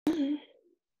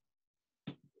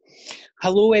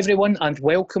Hello everyone and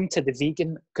welcome to the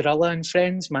Vegan Gorilla and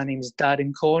Friends. My name is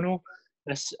Darren Connell.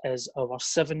 This is our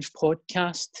 7th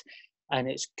podcast and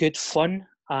it's good fun.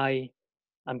 I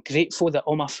am grateful that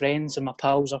all my friends and my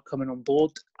pals are coming on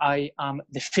board. I am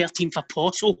the 13th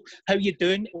apostle. How you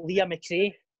doing, Leah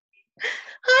MacRae?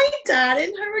 Hi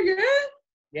Darren, how are you?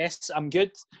 Yes, I'm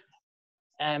good.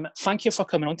 Thank you for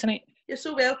coming on tonight. You're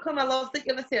so welcome. I love that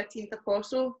you're the 13th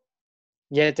apostle.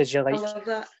 Yeah, did you like I love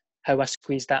that. how I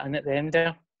squeezed that in at the end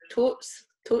there? Totes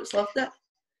loved it.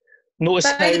 Notice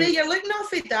By how... the way, you're looking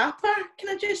awfully dapper, can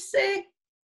I just say?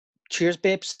 Cheers,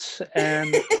 babes.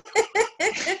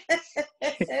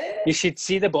 You should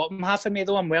see the bottom half of me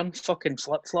though. I'm wearing fucking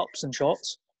flip-flops and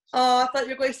shorts. Oh, I thought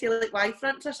you were going to say like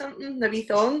Y-fronts or something, the wee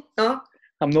thong. No?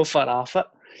 I'm no far off it.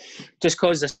 Just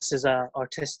because this is a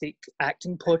artistic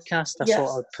acting podcast, I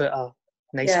thought I'd put a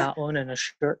nice hat on and a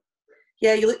shirt.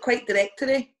 Yeah, you look quite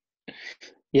directory.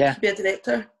 Yeah. You should be a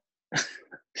director.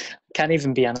 Can't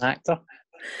even be an actor.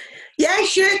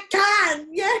 Yes, you can.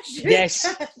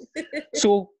 Yes. Can.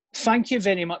 So, thank you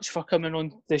very much for coming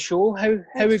on the show. How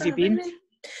have you been?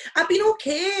 I've been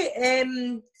okay.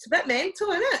 It's a bit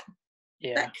mental, isn't it?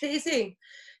 Yeah. A bit crazy.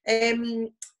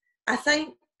 I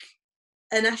think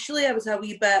initially I was a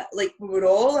wee bit, like we were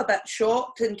all a bit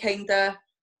shocked and kind of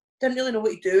didn't really know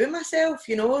what to do with myself,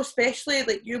 you know, especially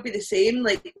like you'll be the same,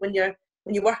 like when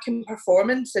you work in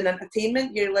performance and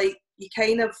entertainment, you're like, you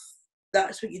kind of,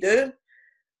 that's what you do.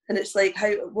 And it's like,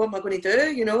 what am I going to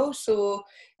do, you know? So,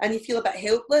 and you feel a bit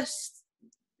helpless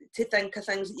to think of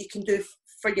things that you can do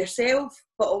for yourself,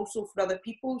 but also for other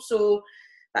people. So,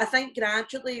 but I think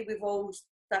gradually we've all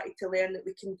started to learn that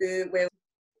we can do well.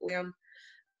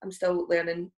 I'm still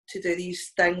learning to do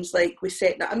these things, like we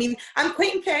set up. I mean, I'm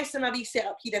quite impressed in my wee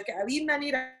setup here. I've got a wee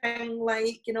mini ring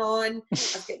light, you know, and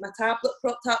I've got my tablet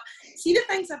propped up. See the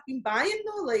things I've been buying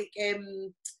though, like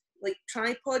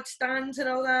tripod stands and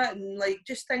all that, and like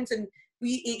just things and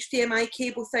wee HDMI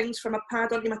cable things from a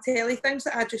pad onto my telly, things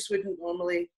that I just wouldn't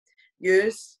normally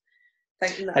use.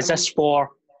 Is this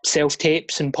for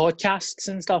self-tapes and podcasts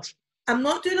and stuff? I'm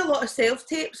not doing a lot of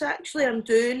self-tapes actually. I'm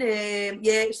doing,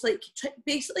 it's like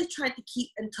basically trying to keep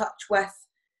in touch with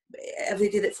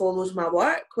everybody that follows my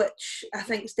work, which I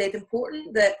think is dead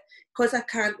important, that because I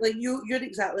can't, like you're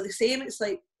exactly the same. It's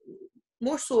like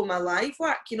more so my live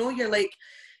work, you know, you're like,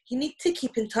 you need to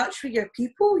keep in touch with your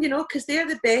people, you know, because they're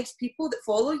the best people that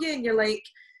follow you, and you're like,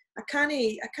 I can't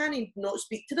not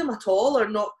speak to them at all or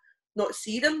not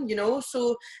see them, you know.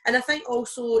 So, and I think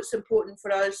also it's important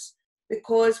for us,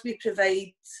 because we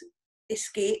provide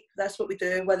escape, that's what we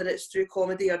do, whether it's through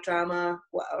comedy or drama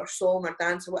or song or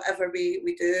dance or whatever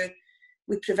we do,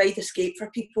 we provide escape for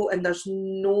people, and there's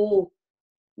no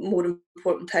more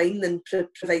important time than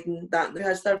providing that now,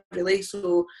 is there really?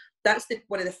 So that's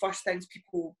one of the first things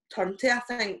people turn to, I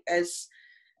think, is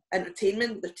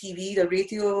entertainment, the TV, the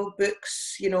radio,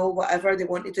 books, you know, whatever they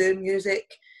want to do, music.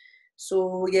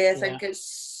 So I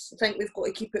think we've got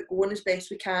to keep it going as best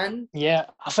we can. Yeah,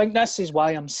 I think this is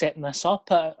why I'm setting this up.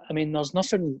 I mean, there's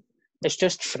nothing, it's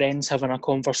just friends having a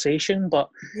conversation,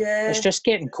 but it's just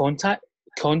getting content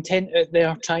out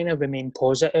there, trying to remain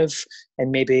positive,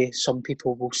 and maybe some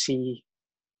people will see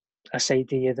a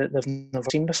side of you that they've never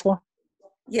seen before.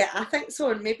 Yeah, I think so.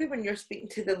 And maybe when you're speaking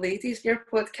to the ladies in your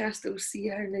podcast, they'll see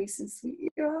how nice and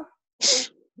sweet you are.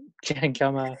 Do you think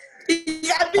I'm a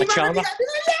charmer?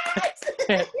 Yes!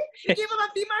 Give him a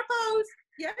beamer pose.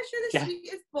 Yes, you're the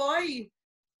sweetest boy.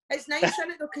 It's nice,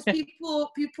 isn't it, though, because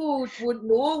people won't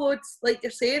know loads. Like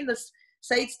you're saying, there's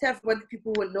sides to everyone that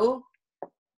people won't know.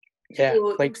 Yeah,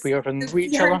 so like we're in with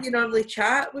each other. You normally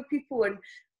chat with people, and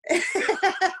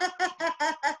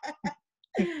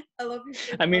I love you.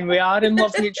 I mean, we are in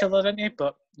love with each other, aren't we?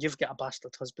 But you've got a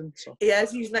bastard husband, so. He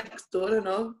is. He's next door, I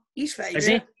know. He's fine. Is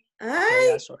he? Aye.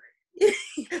 Yeah, sorry.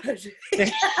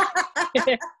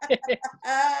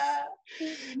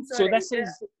 So this is,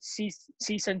 see,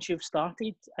 since you've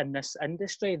started in this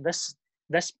industry, this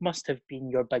must have been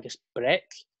your biggest break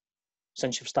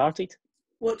since you've started.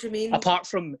 What do you mean? Apart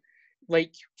from,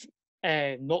 like,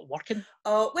 not working.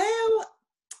 Oh, well,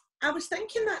 I was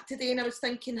thinking that today, and I was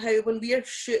thinking how when we are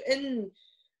shooting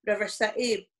River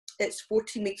City, it's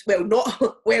 14 weeks.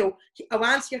 I'll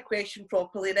answer your question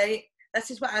properly, right? This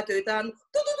is what I do, Dan.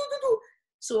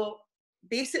 So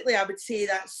basically, I would say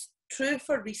that's true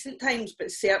for recent times,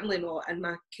 but certainly not in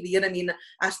my career. I mean,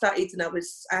 I graduated when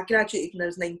I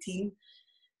was 19.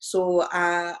 So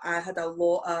I had a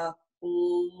lot of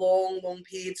long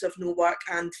periods of no work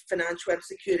and financial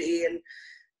insecurity and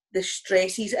the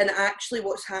stresses. And actually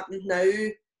what's happened now,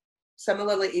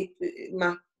 similarly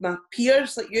to my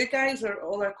peers, like you guys or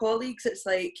all our colleagues, it's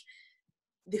like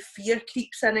the fear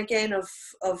creeps in again of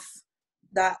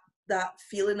that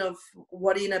feeling of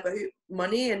worrying about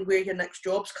money and where your next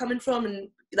job's coming from, and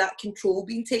that control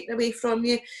being taken away from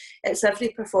you. It's every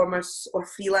performer's or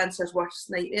freelancer's worst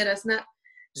nightmare, isn't it?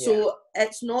 Yeah. So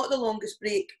it's not the longest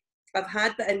break I've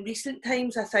had, but in recent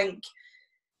times I think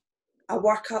I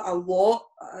work a lot.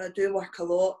 I do work a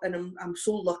lot, and I'm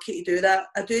so lucky to do that.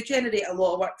 I do generate a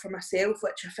lot of work for myself,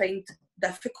 which I find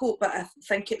difficult, but I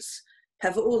think it's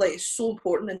pivotal. Like, it's so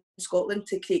important in Scotland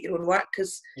to create your own work,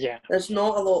 because there's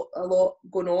not a lot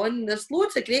going on. There's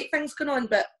loads of great things going on,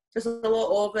 but there's a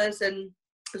lot of us, and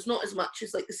there's not as much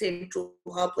as like the central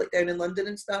hub like down in London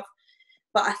and stuff.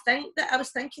 But I think that I was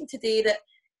thinking today that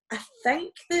I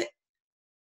think that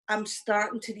I'm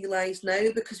starting to realise now,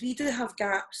 because we do have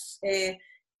gaps in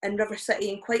River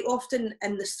City, and quite often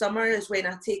in the summer is when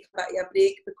I take a bit of a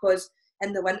break, because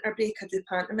in the winter break I do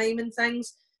pantomime and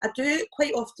things. I do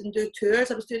quite often do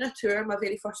tours. I was doing a tour, my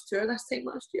very first tour this time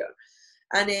last year,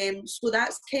 and so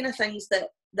that's kind of things that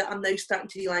I'm now starting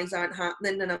to realise aren't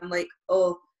happening, and I'm like,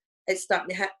 oh, it's starting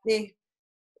to hit me,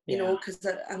 you know, because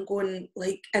I'm going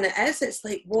like, and it's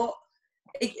like, what,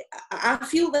 I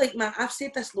feel like I've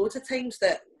said this loads of times,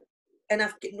 that, and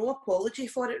I've got no apology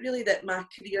for it really, that my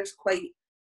career's quite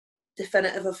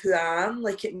definitive of who I am.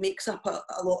 Like, it makes up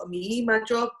a lot of me, my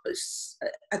job.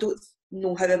 I don't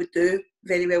know how I would do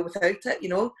very well without it, you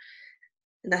know,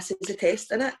 and this is a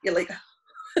test, isn't it? You're like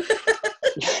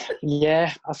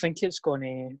yeah, I think it's going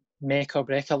to make or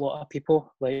break a lot of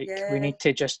people. Like, we need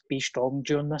to just be strong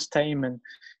during this time and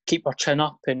keep our chin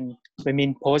up and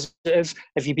remain positive.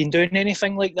 Have you been doing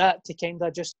anything like that to kind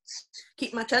of just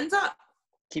keep my chins up?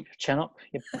 Keep your chin up,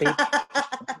 you big.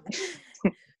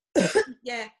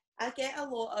 Yeah, I get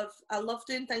I love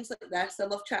doing things like this. I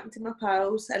love chatting to my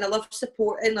pals, and I love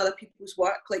supporting other people's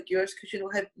work like yours, because you know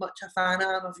how much a fan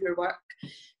I am of your work.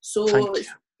 So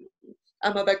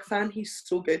I'm a big fan. He's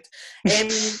so good.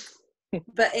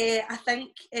 But I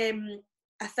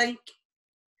think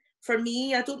for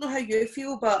me, I don't know how you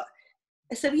feel, but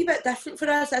it's a wee bit different for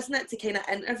us, isn't it, to kind of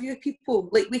interview people?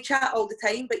 Like, we chat all the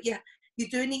time, but you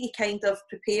do need to kind of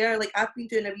prepare. Like, I've been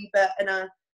doing a wee bit, and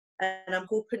I'm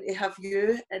hoping to have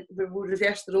you, and we'll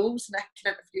reverse the roles, and I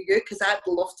can interview you, because I'd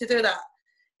love to do that.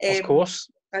 Of course.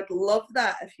 I'd love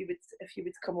that if you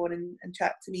would come on and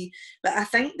chat to me. But I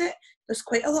think that there's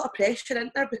quite a lot of pressure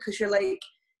in there, because you're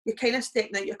kind of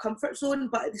stepping out your comfort zone,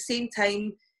 but at the same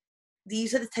time,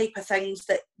 these are the type of things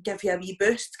that give you a wee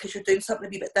boost, because you're doing something a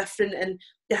wee bit different, and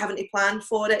you're having to plan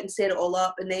for it and set it all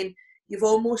up, and then you've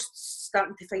almost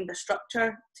starting to find a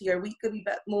structure to your week a wee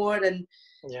bit more. And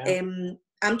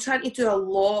I'm trying to do a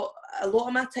lot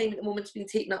of my time at the moment's been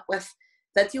taken up with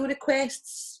video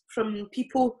requests from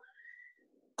people,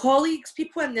 colleagues,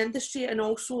 people in the industry, and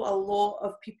also a lot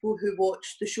of people who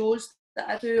watch the shows that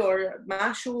I do, or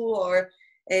my show, or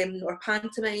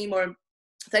pantomime, or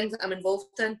things that I'm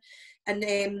involved in. And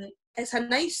it's a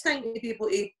nice thing to be able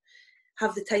to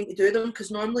have the time to do them,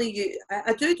 because normally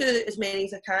I do as many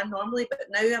as I can normally, but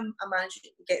now I'm managing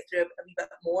to get through a wee bit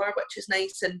more, which is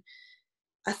nice. And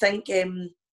I think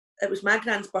it was my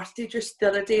grand's birthday just the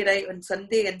other day, right, on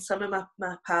Sunday, and some of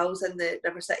my pals in the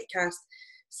River City cast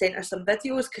sent her some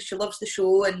videos, because she loves the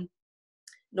show, and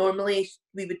normally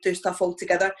we would do stuff all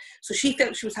together. So she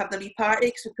felt she was having a wee party,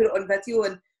 because we put it on video,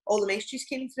 and all the messages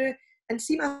came through. And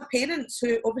see, my parents,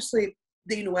 who obviously,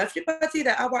 they know everybody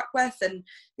that I work with, and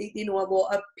they know a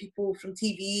lot of people from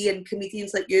TV and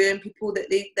comedians like you, and people that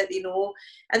they know,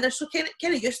 and they're so kind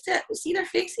of used to it. But see their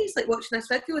faces, like, watching this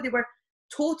video, they were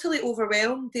totally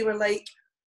overwhelmed. They were like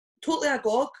totally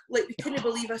agog, like, we couldn't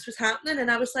believe this was happening. And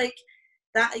I was like,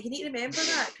 that you need to remember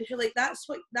that, because you're like, that's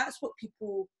what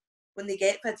people, when they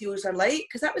get videos, are like,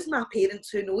 because that was my parents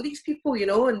who know these people, you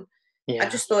know. And I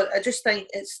just think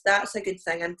that's a good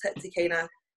thing, and to kind of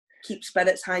keep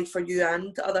spirits high for you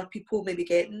and other people maybe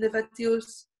getting the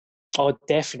videos. Oh,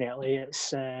 definitely.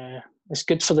 It's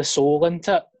good for the soul, isn't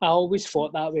it? I always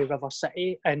thought that with River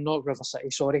City, and not River City,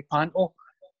 sorry, Panto.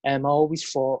 I always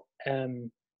thought,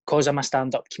 because I'm a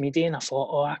stand-up comedian, I thought,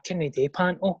 oh, I can do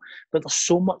Panto. But there's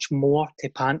so much more to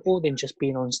Panto than just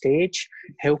being on stage,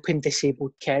 helping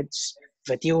disabled kids,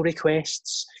 video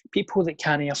requests, people that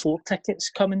can't afford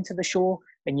tickets coming to the show,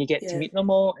 and you get to meet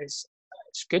them all. It's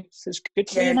good. It's good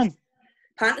for you, man.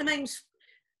 Pantomime's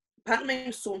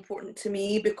so important to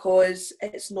me, because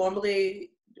it's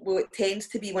normally, it tends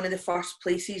to be one of the first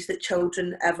places that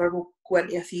children ever will go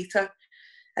into a theatre,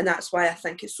 and that's why I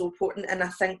think it's so important. And I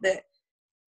think that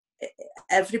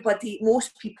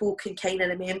most people can kind of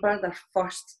remember their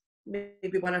first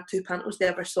maybe one or two pantos they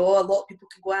ever saw. A lot of people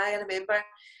can go, I remember.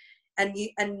 And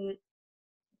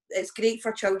it's great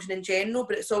for children in general,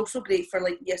 but it's also great for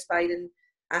like the aspiring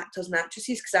actors and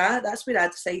actresses, because that's where I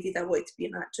decided I wanted to be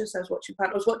an actress. I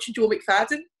was watching Joe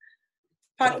McFadden.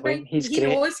 Brilliant. He's He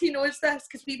great. knows this,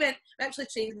 because we actually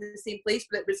trained in the same place,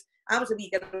 but I was a wee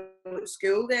girl at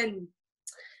school then,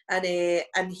 and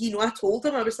I told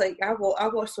him, I was like, I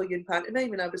watched So You in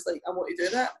pantomime, and I was like, I want to do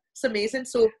that. It's amazing.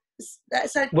 So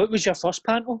what was your first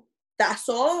panto that I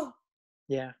saw?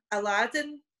 Yeah.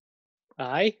 Aladdin.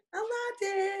 Aye.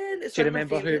 Aladdin. Do you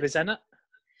remember who was in it?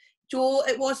 Joe.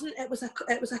 It wasn't. It was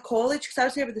a college, because I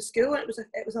was there with the school, and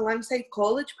it was a Langside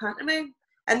College pantomime.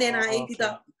 And then I ended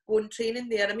up going training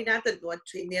there. I mean, I didn't know I'd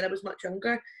train there. I was much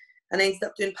younger, and I ended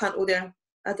up doing panto there.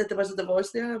 I did the Wizard of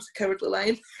Oz there. I was a Cowardly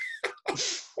Lion.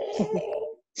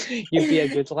 You'd be a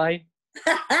good lion.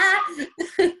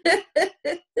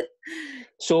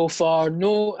 So far,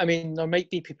 no. I mean, there might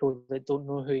be people that don't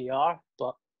know who you are,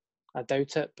 but I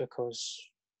doubt it, because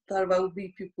there will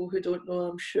be people who don't know,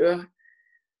 I'm sure.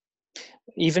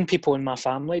 Even people in my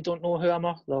family don't know who I'm.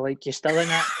 They're like, "You're still in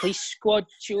that police squad,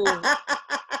 Joe?"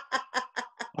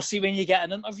 Or see, when you get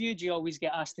an interview, do you always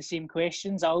get asked the same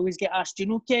questions? I always get asked, "Do you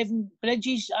know Kevin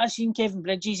Bridges? I seen Kevin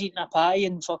Bridges eating a pie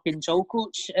in fucking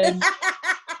Saltcoats.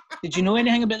 Did you know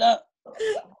anything about that?"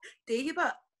 Do you,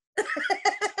 but?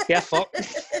 Yeah, fuck.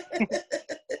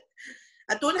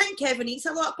 I don't think Kevin eats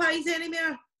a lot of pies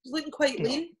anymore. He's looking quite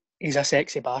lean. He's a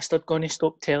sexy bastard. Going to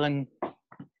stop telling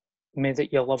me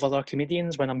that you love other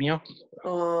comedians when I'm here.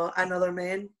 Oh, another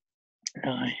man.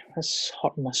 Aye, that's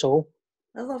hurting my soul.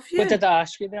 I love you. What did I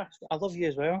ask you there? I love you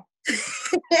as well.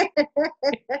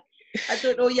 I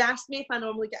don't know. You asked me if I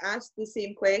normally get asked the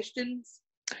same questions.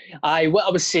 Aye, what I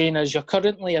was saying is you're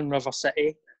currently in River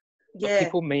City. Yeah.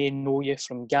 People may know you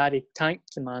from Gary Tank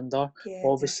Commander,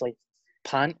 obviously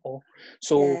Panto.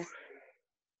 So,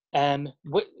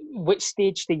 what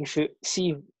stage do you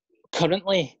see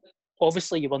currently?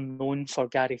 Obviously, you were known for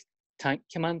Gary Tank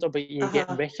Commander, but you're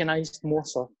getting recognised more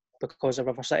because of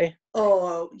River City.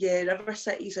 Oh yeah, River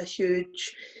City's a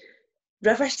huge.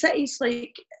 River City's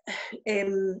like,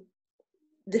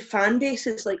 the fan base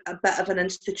is like a bit of an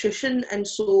institution, and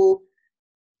so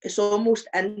it's almost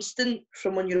instant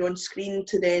from when you're on screen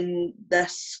to then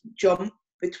this jump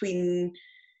between.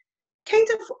 Kind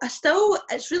of,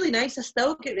 it's really nice. I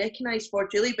still get recognised for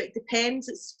Julie, but it depends.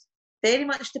 It's very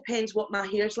much depends what my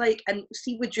hair's like. And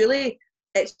see, with Julie,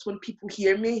 it's when people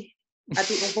hear me. I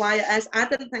don't know why it is. I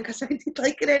didn't think I sounded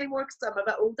like it anymore because I'm a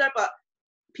bit older, but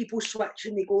people switch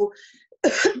and they go.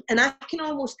 And I can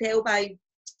almost tell by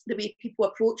the way people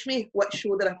approach me which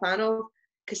show they're a fan of.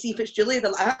 Because see, if it's Julie,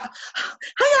 they're like,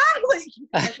 hiya! Like,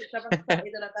 if it's River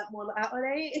City, they're a bit more like that, all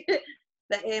right?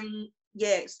 But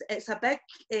yeah, it's a big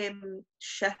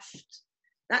shift.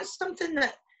 That's something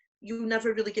that you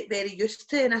never really get very used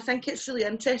to, and I think it's really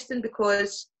interesting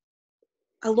because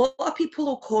a lot of people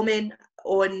will comment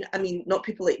on, I mean, not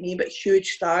people like me, but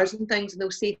huge stars and things, and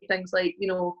they'll say things like, you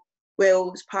know, well,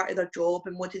 it's part of their job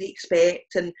and what do they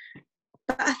expect?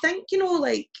 But I think, you know,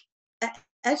 like, it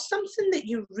is something that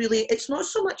you really, it's not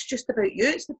so much just about you,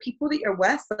 it's the people that you're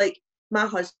with. Like, my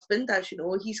husband, as you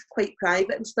know, he's quite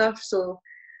private and stuff, so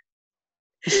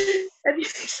and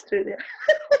he's through there.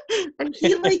 And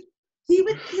he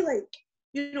would be like,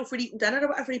 you know, for eating dinner or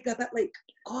whatever, he'd be a bit like,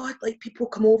 God, like, people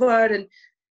come over. And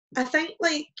I think,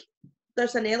 like,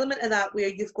 there's an element of that where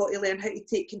you've got to learn how to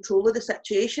take control of the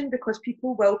situation, because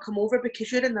people will come over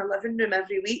because you're in their living room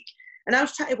every week. And I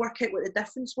was trying to work out what the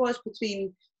difference was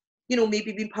between, you know,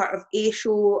 maybe being part of a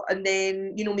show and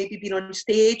then, you know, maybe being on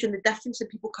stage, and the difference in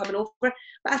people coming over. But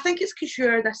I think it's because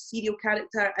you're this serial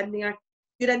character and you're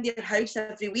in their house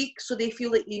every week, so they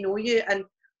feel like they know you, and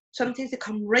sometimes they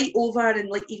come right over, and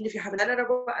like, even if you're having dinner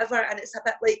or whatever, and it's a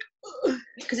bit like,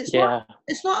 because it's not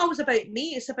always about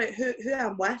me, it's about who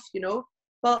I'm with, you know.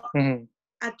 But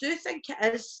I do think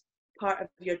it is part of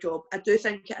your job. I do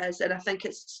think it is, and I think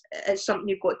it's something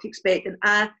you've got to expect.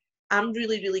 And I'm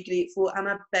really, really grateful. I'm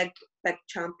a big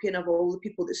champion of all the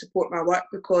people that support my work,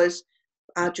 because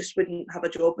I just wouldn't have a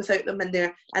job without them in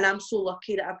there. And I'm so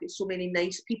lucky that I've got so many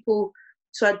nice people.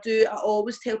 So I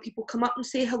always tell people, come up and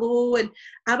say hello. And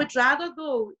I would rather,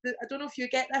 though, I don't know if you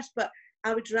get this, but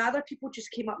I would rather people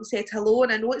just came up and said hello.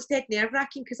 And I know it's dead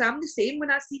nerve-wracking, because I'm the same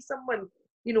when I see someone,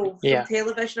 you know, from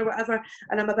television or whatever,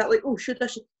 and I'm a bit like, oh, should I?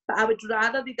 But I would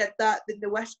rather they did that than the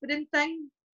whispering thing,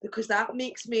 because that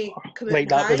makes me come out like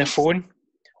that with the phone.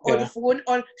 On the phone,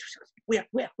 or where,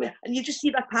 and you just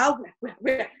see their pal,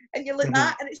 where, and you're like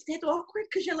that, and it's dead awkward,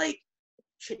 because you're like,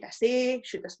 should I say?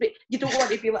 Should I speak? You don't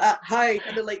want to be like, hi,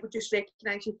 and they're like, we just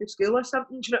recognise you from school or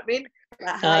something. Do you know what I mean?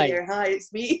 Like, hi,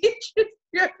 it's me.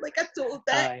 You're like a total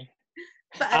dick.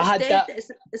 But I it's had dead.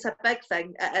 that. It's a big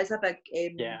thing. It is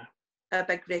Yeah. a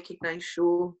big recognised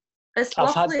show. It's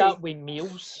I've had lovely. that with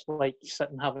meals, like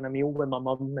sitting having a meal with my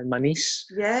mum and my niece.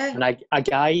 Yeah. And a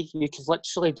guy, you could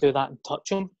literally do that and touch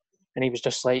him. And he was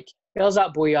just like, there's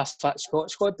that boy, a fat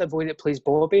Scot squad, the boy that plays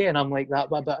Bobby. And I'm like,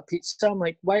 that with a bit of pizza. I'm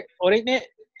like, why? All right, mate.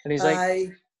 And he's like,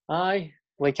 Aye. aye.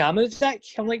 Like, I'm a dick.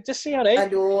 I'm like, just say all right. I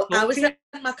know. I was to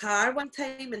in my car one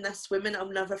time and this woman, I'll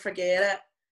never forget it.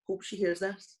 Hope she hears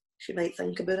this. She might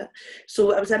think about it.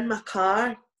 So I was in my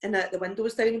car and the window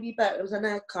was down a wee bit. I was in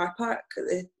a car park.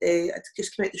 I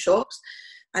just came out the shops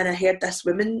and I heard this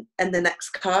woman in the next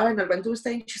car and her window was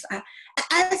down. She's like,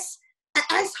 it is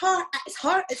her. It's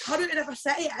her out of her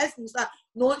city. It is. And it's like,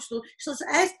 no, it's not. She says,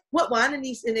 it is. What one? And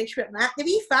she went, that. The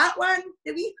wee fat one.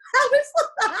 The wee. I was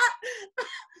like that.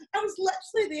 I was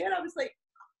literally there. I was like,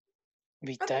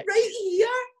 I'm right here.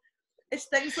 It's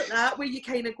things like that where you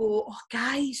kind of go, oh,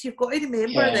 guys, you've got to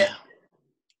remember that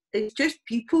it's just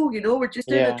people, you know, we're just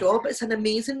doing a job. It's an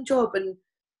amazing job and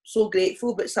so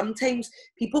grateful. But sometimes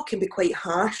people can be quite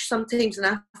harsh sometimes, and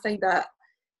I find that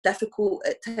difficult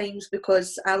at times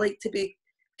because I like to be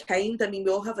kind. I mean,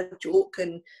 we all have a joke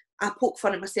and I poke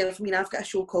fun at myself. I mean, I've got a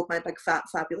show called My Big Fat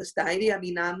Fabulous Diary. I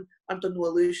mean, I'm under no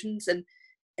illusions and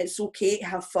it's okay to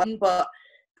have fun, but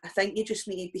I think you just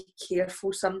need to be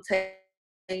careful sometimes,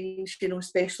 you know,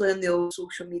 especially on the old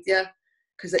social media,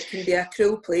 because it can be a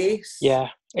cruel place. Yeah,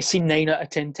 I've seen 9 out of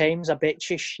 10 times. I bet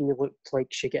you she looked like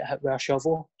she get hit with a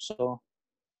shovel, so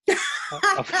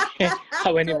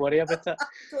I wouldn't worry about it.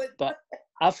 But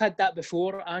I've had that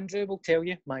before. Andrew will tell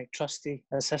you, my trusty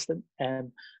assistant.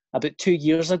 About 2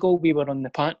 years ago, we were on the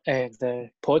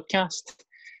podcast,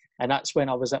 and that's when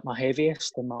I was at my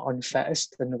heaviest and my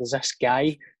unfittest. And there was this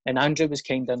guy, and Andrew was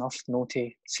kind enough not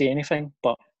to say anything,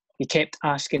 but he kept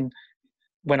asking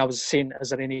when I was saying, is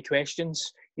there any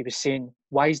questions? He was saying,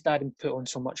 why is Darren put on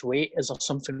so much weight? Is there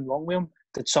something wrong with him?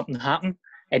 Did something happen?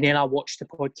 And then I watched the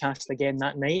podcast again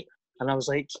that night, and I was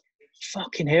like,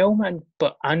 fucking hell, man.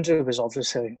 But Andrew was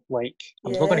obviously like,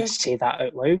 I'm not going to say that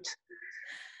out loud.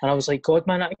 And I was like, God,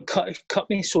 man, that cut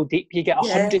me so deep. You get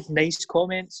 100 nice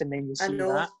comments, and then you see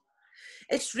that.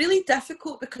 It's really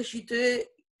difficult because you do...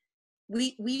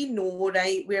 We know,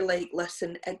 right? We're like,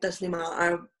 listen, it doesn't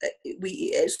matter.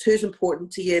 It's who's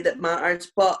important to you that matters.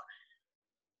 But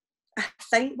I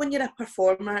think when you're a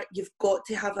performer, you've got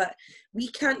to have we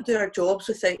can't do our jobs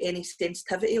without any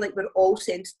sensitivity. Like, we're all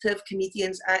sensitive,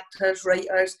 comedians, actors,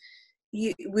 writers.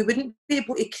 We wouldn't be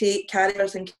able to create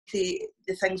characters and create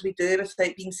the things we do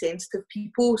without being sensitive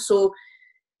people. So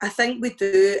I think we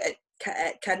do. It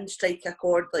can strike a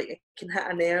chord, like it can hit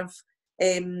a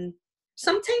nerve.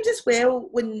 Sometimes as well,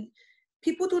 when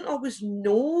people don't always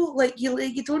know, like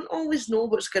you don't always know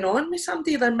what's going on with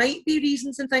somebody. There might be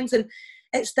reasons and things, and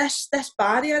it's this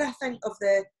barrier, I think, of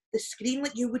the screen.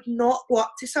 Like, you would not go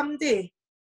up to somebody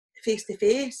face to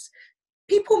face.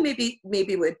 People maybe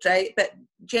would, right? But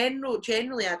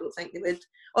generally, I don't think they would.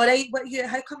 All right,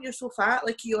 how come you're so fat?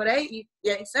 Like, you all right? You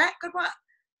sick or what?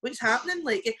 What's happening?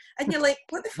 Like, and you're like,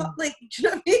 what the fuck? Like, do you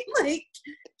know what I mean? Like,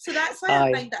 so that's why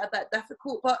I find it a bit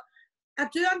difficult. But I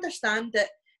do understand that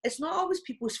it's not always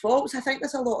people's faults. I think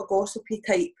there's a lot of gossipy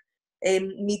type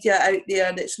media out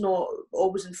there that's not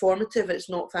always informative. It's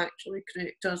not factually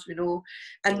correct, as we know,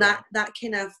 and that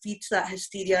kind of feeds that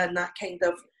hysteria and that kind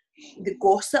of the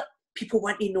gossip. People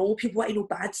want to know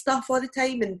bad stuff all the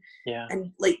time,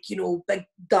 and like, you know, big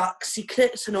dark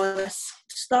secrets and all this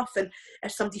stuff. And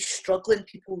if somebody's struggling,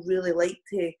 people really like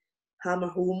to hammer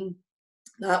home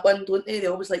that one, don't they? They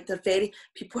always like,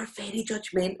 people are very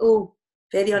judgmental,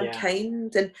 very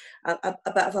unkind, and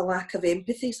a bit of a lack of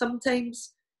empathy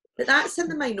sometimes. But that's in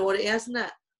the minority, isn't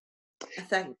it? I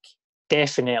think.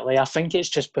 Definitely. I think it's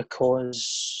just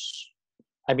because,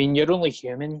 I mean, you're only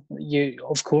human.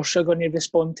 Of course you're going to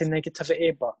respond to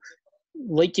negativity, but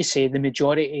like you say, the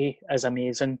majority is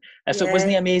amazing. If it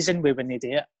wasn't amazing, we wouldn't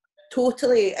do it.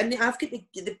 Totally. And I've got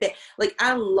the bit, like,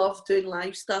 I love doing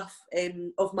live stuff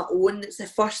of my own. It's the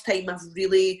first time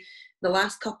the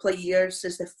last couple of years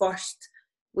is the first,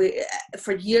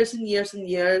 for years and years and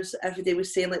years, everybody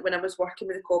was saying, like, when I was working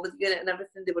with the comedy unit and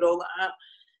everything, they were all like,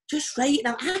 just write.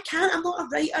 And I'm not a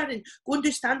writer, and go and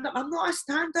do stand-up. I'm not a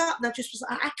stand-up. And I just was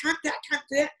like, I can't do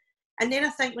it. And then I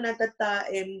think when I did that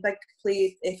big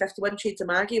play, 51 Shades of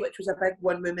Maggie, which was a big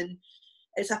one-woman,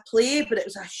 it's a play, but it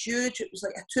was it was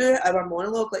like a 2-hour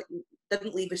monologue, like,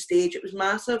 didn't leave the stage. It was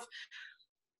massive.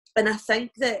 And I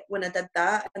think that when I did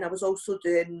that, and I was also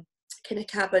doing kind of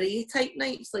cabaret type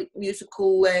nights, like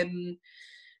musical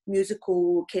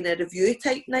kind of review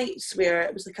type nights, where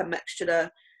it was like a mixture of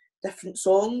different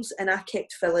songs, and I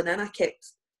kept filling in. I kept,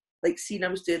 like, seeing I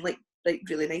was doing, like, like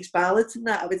really nice ballads and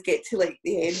that, I would get to like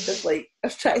the end of like, I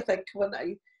was trying to think of one that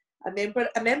I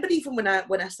remember even when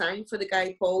I sang for the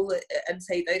guy Paul at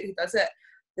Inside Out who does it,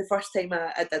 the first time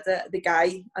I did it, the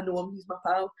guy, I know him, he's my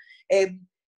pal, and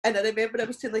I remember I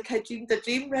was saying like, I dreamed a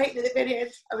dream, right, and at the very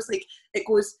end I was like, it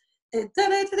goes,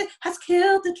 has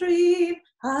killed the dream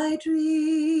I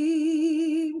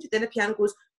dreamed. Then the piano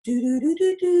goes do do do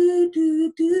do do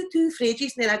do do do for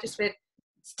ages, and then I just went,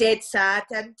 it's dead sad,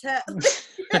 isn't it?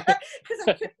 Because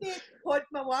I couldn't hold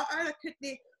my water, I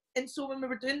couldn't. And so when we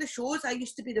were doing the shows, I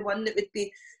used to be the one that would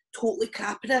be totally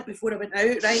capping it before I went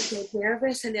out, right, dead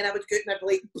nervous, and then I would go out and I'd be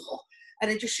like,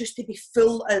 and it just used to be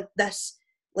full of this,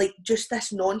 like, just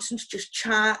this nonsense, just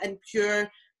chat and pure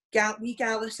wee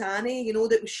Galisani, you know,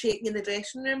 that was shaking in the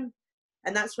dressing room.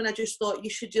 And that's when I just thought, you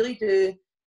should really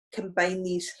combine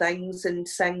these things and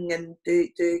sing and do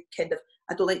kind of,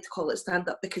 I don't like to call it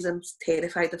stand-up because I'm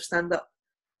terrified of stand-up.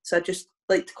 So I just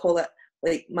like to call it,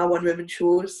 like, my one-woman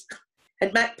shows.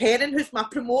 And Mick Perrin, who's my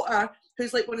promoter,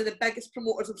 who's like one of the biggest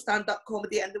promoters of stand-up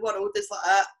comedy in the world, is like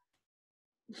that.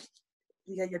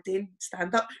 Yeah, you're doing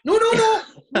stand-up. No,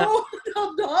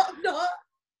 I'm not.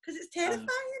 Because it's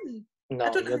terrifying. No, I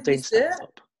don't know you're how doing you do it.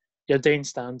 stand-up. You're doing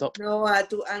stand-up. No, I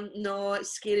don't. No,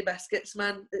 it's scary biscuits,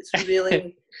 man. It's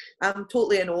really, I'm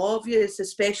totally in awe of you,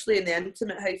 especially in the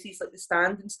intimate houses like the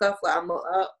Stand and stuff. Like, I'm like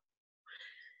that.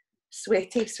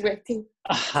 Sweaty.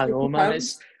 I know, man.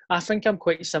 I think I'm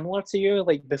quite similar to you.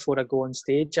 Like, before I go on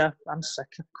stage, I'm sick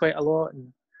quite a lot.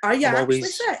 And are you I'm actually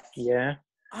always sick? Yeah.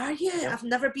 Are you? Yeah. I've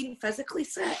never been physically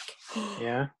sick.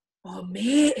 Yeah. Oh,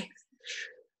 mate.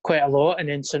 Quite a lot, and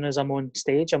then as soon as I'm on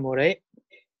stage, I'm all right.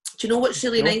 Do you know what's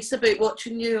really nice about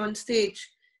watching you on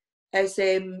stage? Is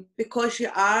because you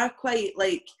are quite,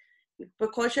 like,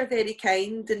 because you're very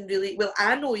kind and really, well,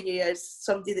 I know you as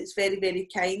somebody that's very, very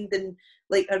kind and,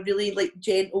 like, a really, like,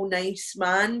 gentle, nice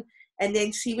man. And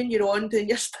then see when you're on doing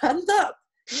your stand-up,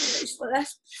 it's like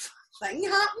this thing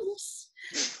happens.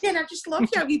 And I just love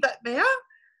you a wee bit more.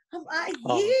 I'm like,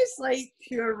 he's like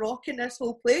pure rocking this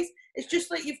whole place. It's just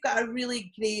like you've got a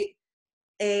really great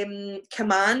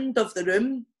command of the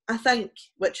room, I think,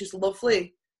 which is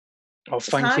lovely. Oh,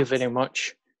 thank you very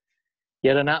much.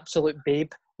 You're an absolute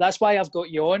babe. That's why I've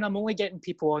got you on. I'm only getting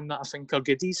people on that I think are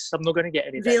goodies. I'm not going to get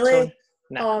any dicks on.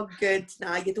 Nah. Oh, good.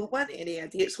 Nah, you don't want any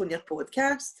idiots on your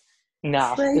podcast.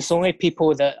 Nah, Christ. It's only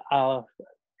people that I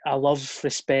love,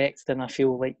 respect, and I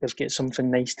feel like they've got something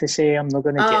nice to say. I'm not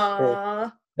going to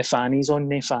get the fannies on,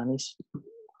 no fannies.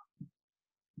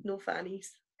 No fannies.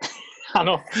 I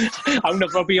know. I'll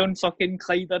never be on fucking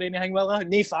Clyde or anything, will I?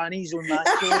 No fannies on that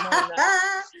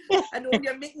show. I know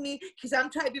you're making me, because I'm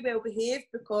trying to be well behaved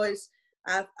because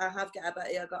I have got a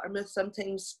bit of a gutter mouth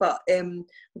sometimes, but I'm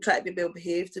trying to be well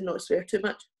behaved and not swear too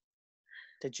much.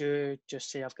 Did you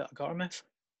just say I've got a gutter mouth?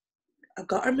 A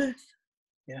gutter mouth?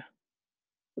 Yeah.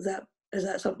 Is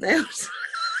that something else?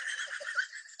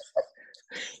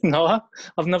 No,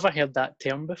 I've never heard that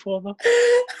term before though.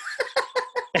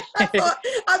 I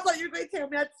thought you were going to tell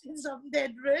me I'd seen something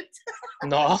dead rude.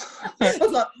 No. I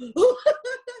was like,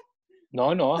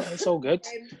 No, it's all good.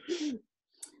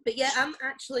 But yeah, I'm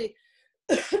actually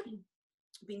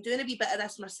been doing a wee bit of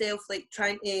this myself, like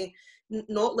trying to,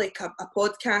 not like a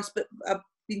podcast, but I've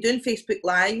been doing Facebook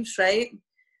Lives, right?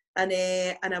 And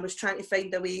I was trying to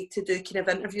find a way to do kind of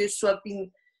interviews. So I've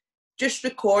been just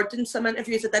recording some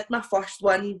interviews. I did my first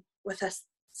one with a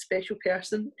special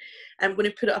person. I'm going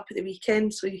to put it up at the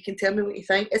weekend so you can tell me what you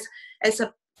think. It's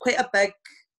quite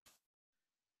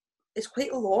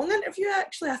a long interview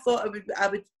actually. I thought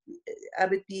I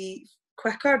would be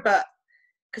quicker, but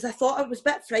because I thought I was a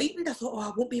bit frightened. I thought,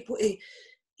 I won't be able to,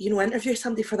 interview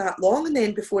somebody for that long. And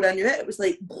then before I knew it, it was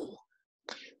like,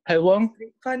 how long?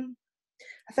 Fun.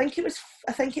 I think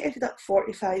it ended up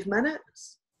 45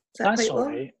 minutes. That's all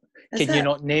right. Can you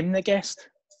not name the guest?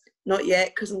 Not yet,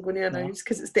 because I'm going to announce,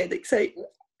 because it's dead exciting.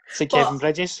 So Kevin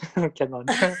Bridges? Come on.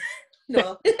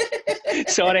 No.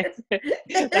 Sorry.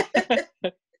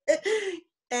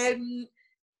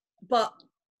 But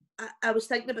I was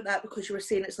thinking about that because you were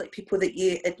saying it's like people that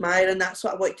you admire, and that's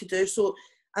what I want to do. So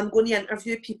I'm going to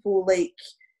interview people like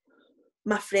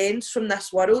my friends from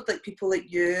this world, like people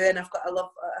like you, and I've got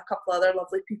a couple other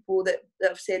lovely people that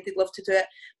have said they'd love to do it,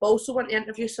 but also want to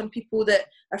interview some people that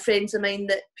are friends of mine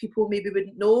that people maybe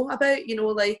wouldn't know about,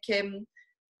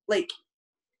 like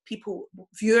people,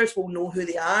 viewers will know who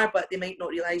they are, but they might not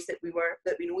realise that we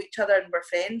know each other and we're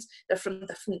friends. They're from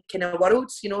different kind of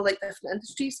worlds, like different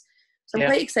industries. So I'm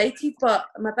quite excited, but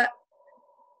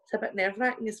it's a bit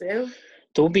nerve-wracking as well.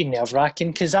 Don't be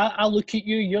nerve-wracking, because I look at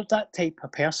you, you're that type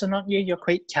of person, aren't you? You're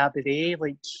quite cabaret,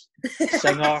 like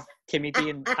singer,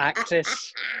 comedian,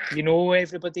 actress, you know,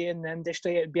 everybody in the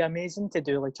industry. It'd be amazing to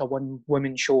do like a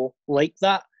one-woman show like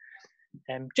that.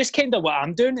 Just kind of what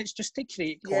I'm doing. It's just to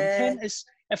create content. It's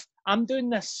if I'm doing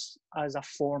this as a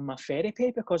form of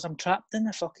therapy because I'm trapped in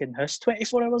the fucking house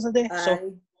 24 hours a day.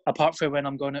 So apart from when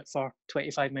I'm going out for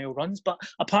 25-mile runs, but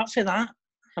apart from that,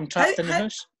 I'm trapped in the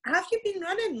house. Have you been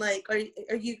running? Like,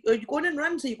 are you going on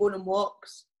runs or are you going on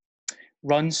walks?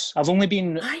 Runs. I've only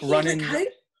been running.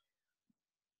 Like,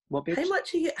 what, babes? How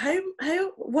much are you?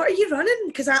 What are you running?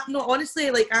 Because I'm not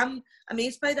honestly like I'm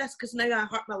amazed by this because now I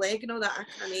hurt my leg and all that.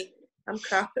 I'm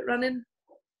crap at running.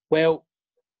 Well,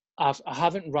 I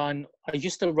haven't run. I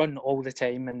used to run all the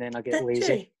time, and then I get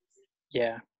lazy.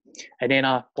 Yeah, and then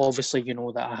I obviously, you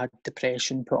know, that I had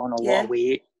depression, put on a lot of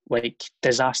weight, like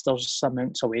disastrous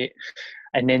amounts of weight.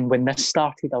 And then when this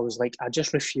started, I was like, I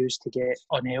just refused to get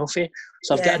unhealthy.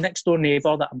 So I've got a next door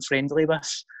neighbour that I'm friendly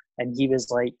with, and he was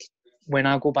like, when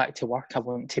I go back to work, I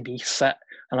want to be fit.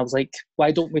 And I was like,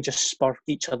 why don't we just spur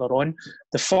each other on?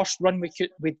 The first run we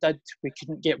did, we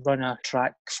couldn't run a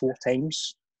track 4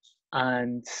 times.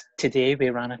 And today we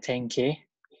ran a 10K.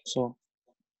 So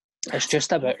it's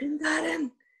just about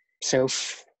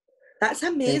self. That's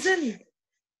amazing.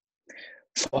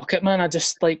 Fuck it, man. I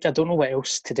don't know what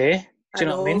else to do. Do you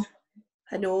know what I mean?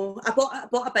 I know. I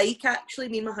bought a bike actually.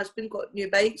 Me and my husband got new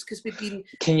bikes because we've been.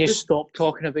 Can you stop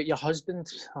talking about your husband?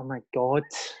 Oh my God.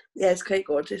 Yeah, it's quite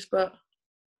gorgeous, but.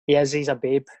 He is. He's a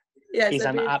babe. Yeah, he's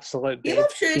an absolute babe. He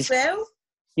loves you as well.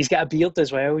 He's got a beard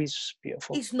as well. He's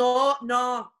beautiful. He's not.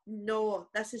 No.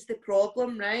 This is the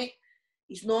problem, right?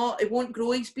 He's not. He won't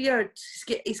grow his beard.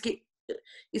 He's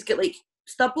got like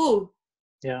stubble.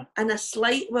 Yeah. And a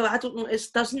slight. Well, I don't know. It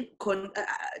doesn't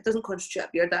constitute a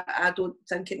beard. I don't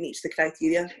think it meets the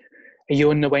criteria. Are you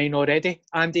on the wine already,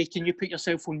 Andy? Can you put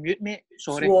yourself on mute, mate?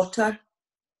 Sorry. It's water.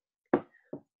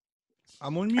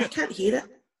 I'm on mute. I can't hear it.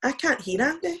 I can't hear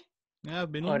Andy. Yeah,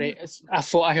 I've been on. All right. I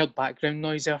thought I heard background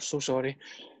noise there. So sorry.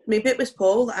 Maybe it was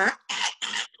Paul.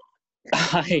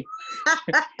 Aye.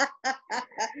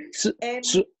 So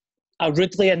I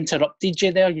rudely interrupted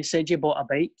you there. You said you bought a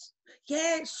bike.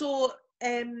 Yeah. So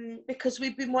because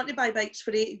we've been wanting to buy bikes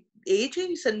for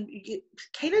ages, and you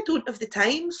kind of don't have the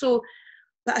time. So,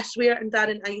 but I swear, and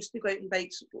Darren, I used to go out on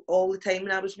bikes all the time,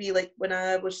 and I was really like when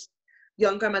I was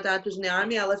younger, my dad was in the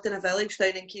army. I lived in a village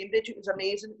down in Cambridge. It was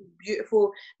amazing,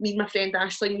 beautiful. Me and my friend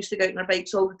Ashley used to go out on our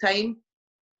bikes all the time.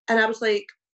 And I was like,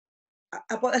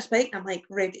 I bought this bike and I'm like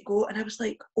ready to go. And I was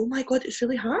like, oh my God, it's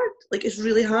really hard. Like, it's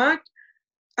really hard.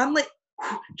 I'm like,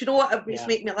 do you know what? It was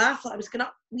making me laugh. Like, I was going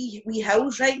up wee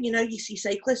hills, right? You know, you see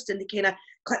cyclists and they kind of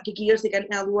click the gears, they get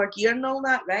into a lower gear and all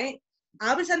that, right?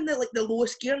 I was in the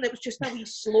lowest gear and it was just a wee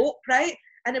slope, right?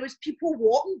 And it was people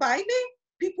walking by me.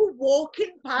 People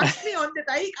walking past me on the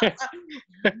bike.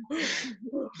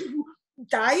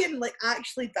 Dying, like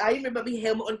actually dying with my wee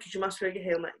helmet on because you must wear your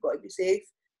helmet, you've got to be safe.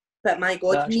 But my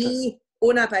God, that's me true.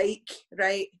 On a bike,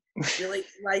 right? You like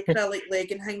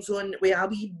leggings on with a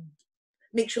wee,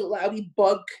 make sure like a wee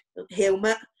bug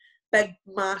helmet, big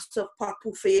massive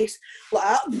purple face, like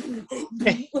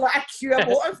that, like a queue of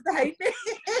motive behind me.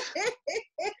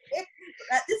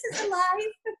 This is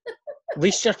alive. At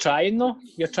least you're trying though.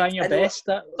 You're trying your best.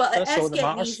 But that's all that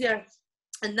matters. Easier.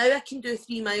 And now I can do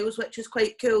 3 miles, which is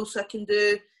quite cool. So I can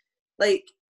do, like,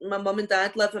 my mum and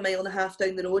dad live 1.5 miles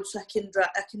down the road, so I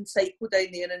can cycle down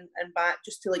there and back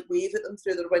just to like wave at them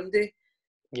through their window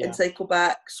and cycle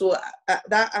back. So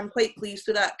that I'm quite pleased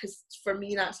with that because for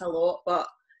me that's a lot. But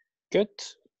good.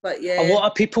 But yeah, a lot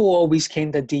of people always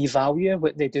kind of devalue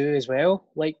what they do as well.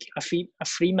 Like a 3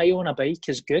 mile on a bike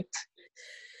is good.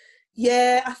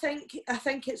 Yeah, I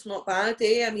think it's not bad.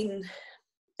 I mean,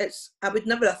 I would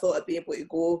never have thought I'd be able to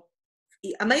go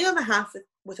 1.5 miles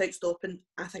without stopping.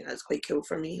 I think that's quite cool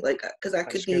for me. Like, because I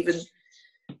couldn't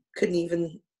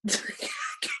even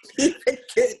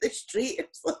get the street.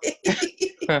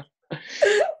 Like...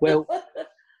 Well,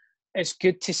 it's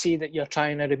good to see that you're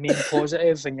trying to remain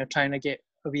positive and you're trying to get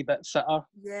a wee bit fitter.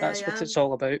 Yeah, that's what it's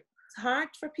all about. It's hard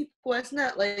for people, isn't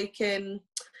it? Like, I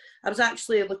was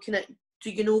actually looking at. Do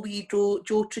you know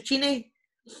Joe Tricini?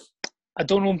 I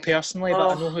don't know him personally,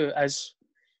 but I know who it is.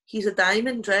 He's a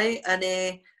diamond, right? And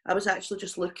I was actually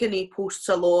just looking. He posts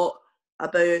a lot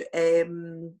about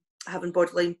having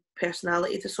borderline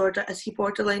personality disorder. Is he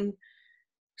borderline?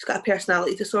 He's got a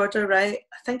personality disorder, right?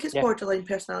 I think it's borderline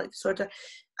personality disorder.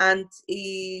 And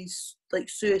he's like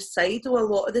suicidal a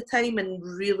lot of the time and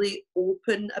really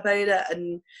open about it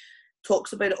and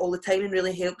talks about it all the time and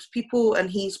really helps people. And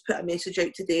he's put a message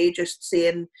out today just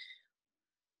saying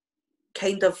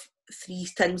kind of 3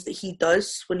 things that he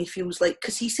does when he feels like,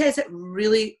 because he says it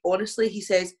really honestly, he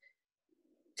says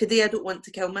today I don't want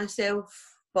to kill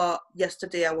myself, but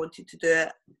yesterday I wanted to do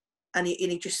it. And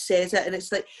he just says it, and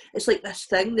it's like this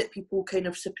thing that people kind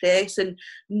of suppress and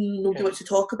nobody wants to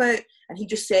talk about. And he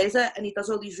just says it, and he does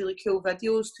all these really cool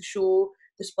videos to show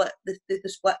the split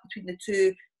between the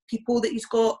two people that he's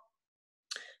got.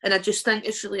 And I just think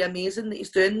it's really amazing that he's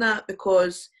doing that,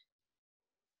 because,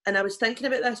 and I was thinking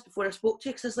about this before I spoke to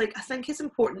you, because I think it's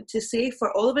important to say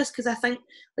for all of us, because I think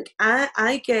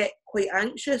I get quite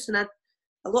anxious, and a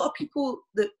lot of people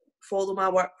that follow my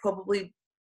work probably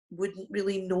wouldn't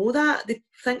really know that. They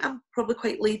think I'm probably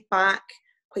quite laid back,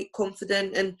 quite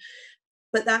confident,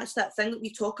 but that's that thing that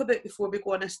we talk about before we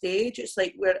go on a stage. It's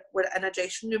like we're in a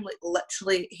dressing room, like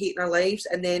literally hating our lives,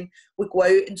 and then we go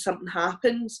out and something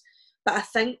happens. But I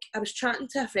think I was chatting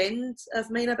to a friend of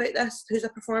mine about this, who's a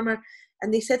performer,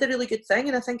 and they said a really good thing,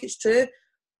 and I think it's true.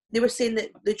 They were saying that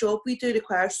the job we do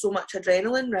requires so much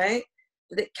adrenaline, right,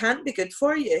 that it can't be good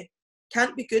for you.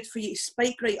 Can't be good for you to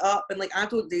spike right up. And I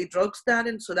don't do drugs,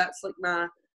 Darren, so that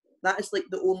is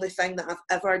the only thing that I've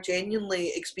ever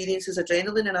genuinely experienced is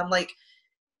adrenaline. And I'm like,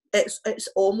 it's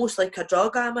almost like a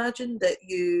drug, I imagine,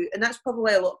 and that's probably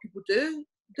why a lot of people do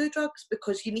drugs,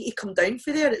 because you need to come down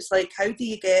for there. It's like, how do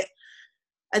you get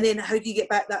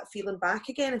back that feeling back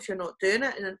again if you're not doing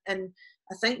it? And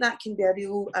I think that can be a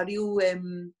real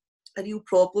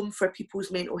problem for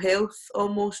people's mental health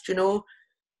almost,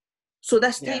 So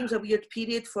this time's a weird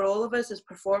period for all of us as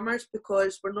performers,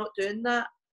 because we're not doing that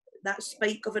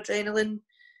spike of adrenaline.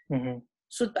 Mm-hmm.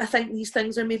 So I think these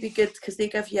things are maybe good, because they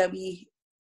give you a wee,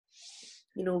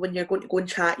 when you're going to go and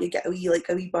chat, you get a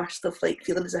wee burst of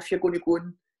feeling as if you're going to go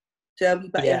and do a wee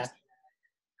bit of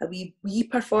a wee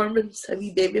performance, a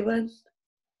wee baby one.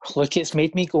 Look, it's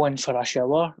made me go in for a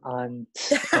shower and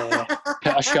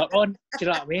put a shirt on. Do you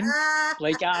know what I mean?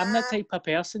 I'm the type of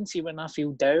person, see, when I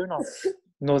feel down or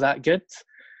not that good,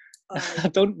 I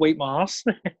don't wipe my arse.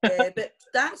 Yeah, but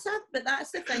that's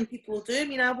the thing people do. I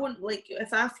mean, I won't,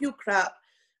 if I feel crap,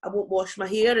 I won't wash my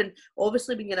hair. And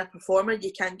obviously when you're a performer,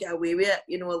 you can't get away with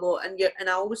it, a lot. And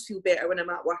I always feel better when I'm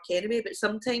at work anyway. But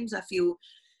sometimes I feel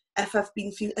if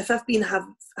I've been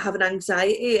having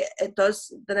anxiety,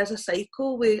 there is a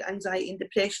cycle with anxiety and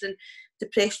depression. And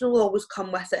depression will always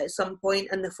come with it at some point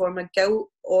in the form of guilt,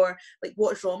 or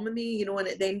what's wrong with me, and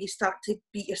then you start to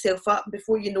beat yourself up, and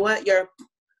before you know it, you're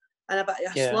in a bit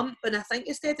of a slump. And I think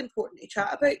it's dead important to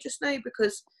chat about just now,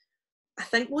 because I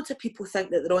think loads of people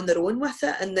think that they're on their own with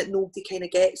it, and that nobody kind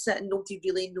of gets it, and nobody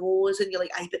really knows, and you're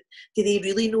like, but do they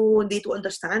really know? And they don't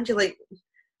understand. You're like,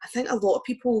 I think a lot of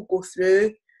people go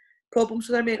through problems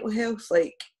with their mental health,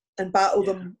 and battle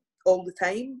them all the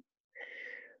time.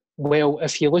 Well,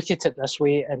 if you look at it this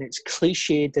way, and it's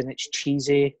cliched and it's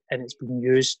cheesy and it's been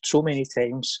used so many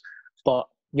times, but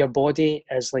your body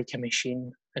is like a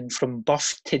machine, and from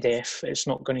birth to death, it's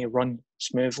not going to run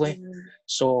smoothly.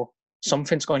 So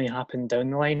something's going to happen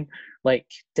down the line.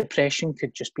 Depression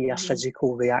could just be a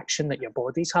physical reaction that your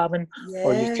body's having,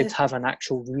 or you could have an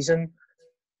actual reason.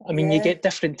 I mean, you get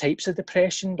different types of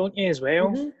depression, don't you, as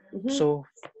well? So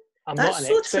I'm not an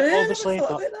expert, obviously,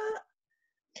 but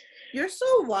you're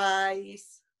so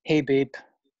wise. Hey, babe.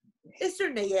 Is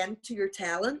there no end to your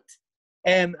talent?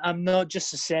 I'm not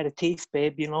just a set of teeth,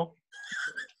 babe,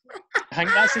 I think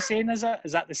that's the saying, is it?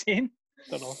 Is that the saying?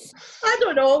 I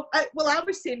don't know. I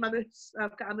was saying my mouth's,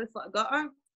 I've got a mouth like a gutter.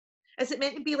 Is it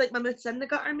meant to be like my mouth's in the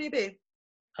gutter, maybe?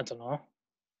 I don't know.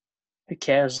 Who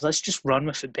cares? Let's just run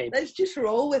with it, babe. Let's just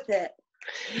roll with it.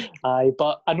 Aye,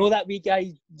 but I know that wee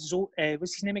guy,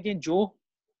 what's his name again? Joe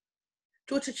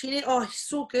Ticini. Oh, he's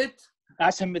so good.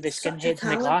 That's him with the skinhead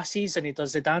and the glasses, and he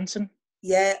does the dancing.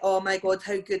 Yeah, oh my God,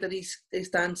 how good are his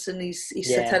dancing, his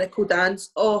satirical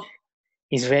dance. Oh.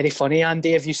 He's very funny,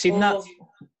 Andy. Have you seen that?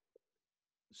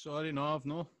 Sorry, no, I've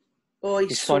not. Oh,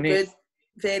 he's so funny. Good.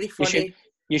 Very funny.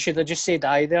 You should have just said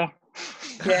aye there.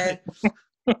 Yeah.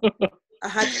 I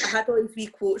had all these wee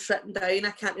quotes written down.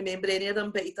 I can't remember any of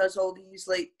them, but he does all these,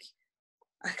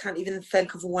 I can't even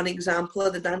think of one example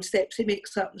of the dance steps he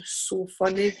makes up. They're so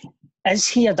funny. Is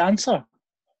he a dancer?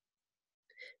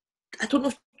 I don't know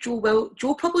if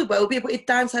Joe probably will be able to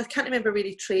dance. I can't remember where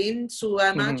he trained, so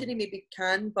I imagine he maybe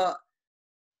can, but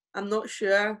I'm not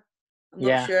sure. I'm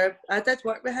not sure. I did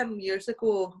work with him years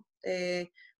ago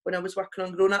when I was working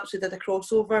on Grown Ups. We did a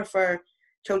crossover for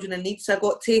Children in Need, so I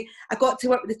got to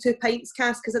work with the 2 Pints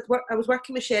cast, because I was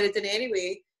working with Sheridan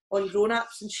anyway on Grown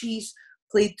Ups, and she's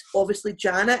played obviously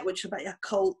Janet, which is a bit of a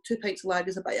cult. 2 Pints of Lager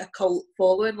is a bit of a cult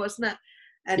following, wasn't it?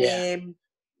 And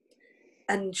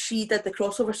and she did the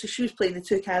crossover, so she was playing the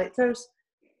 2 characters.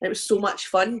 And it was so much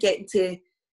fun getting to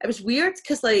it was weird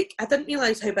because, like, I didn't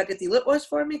realise how big a deal it was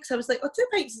for me because I was like, oh, Two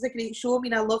Pints is a great show. I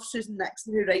mean, I love Susan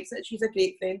Nixon, who writes it. She's a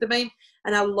great friend of mine,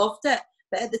 and I loved it.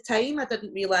 But at the time, I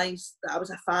didn't realise that I was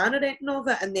a fan or anything of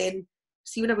it. And then,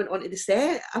 see, when I went onto the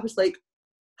set, I was like,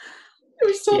 it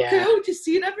was so cool just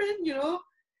seeing everything, you know.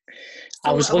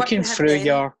 So I was looking through then.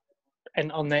 your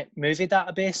internet movie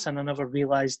database, and I never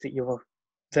realised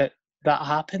that that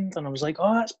happened. And I was like,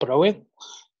 oh, that's brilliant.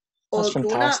 That's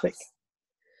fantastic.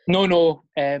 No.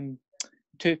 The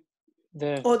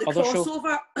other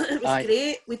crossover. Show. It was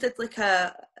great. We did like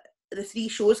the 3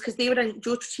 shows because they were in.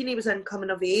 Joe Trocini was in Coming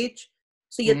of Age,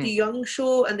 so you had the young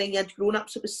show, and then you had Grown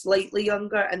Ups. It was slightly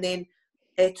younger, and then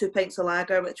 2 Pints of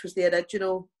Lager, which was the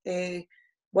original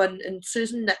one. And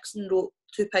Susan Nixon wrote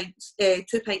 2 Pints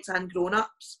and Grown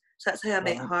Ups. So that's how I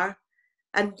met her.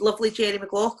 And lovely Jerry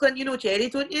McLaughlin. You know Jerry,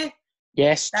 don't you?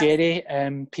 Yes, Jerry.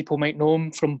 People might know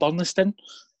him from Burniston.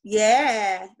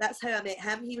 Yeah, that's how I met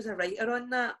him. He was a writer on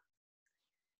that.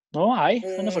 Oh, aye.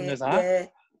 I never knew that. Yeah.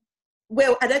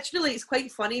 Well, originally it's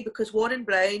quite funny because Warren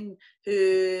Brown,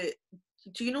 do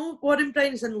you know Warren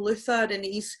Brown is in Luther, and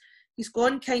he's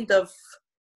gone kind of,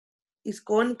 his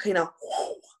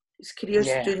career's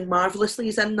doing marvellously.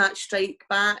 He's in that Strike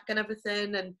Back and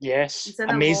everything, and yes,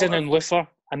 amazing in Luther.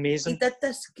 Amazing. He did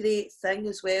this great thing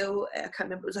as well. I can't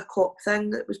remember. It was a cop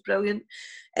thing that was brilliant.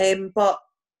 But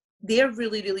they're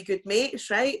really, really good mates,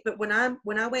 right? But when I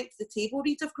went to the table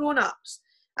read of Grown Ups,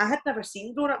 I had never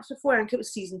seen Grown Ups before. I think it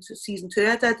was season two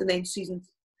I did, and then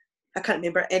I can't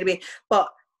remember anyway. But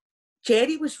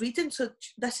Jerry was reading, so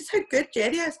this is how good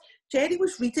Jerry is. Jerry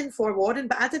was reading for Warren,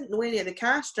 but I didn't know any of the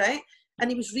cast, right? And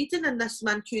he was reading in this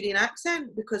Mancunian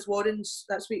accent because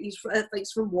that's where he's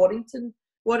from Warrington.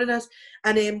 Warren is,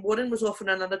 and Warren was offering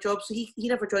another job, so he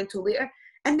never joined till later.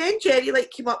 And then Jerry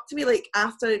came up to me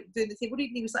after doing the table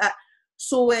reading. He was like,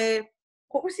 "So,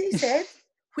 what was it he said?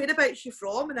 Whereabouts you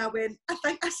from?" And I went, "I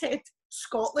think I said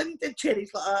Scotland." And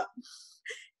Jerry's like that.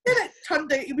 Then it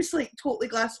turned out he was totally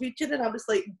Glaswegian, and I was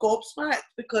gobsmacked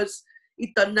because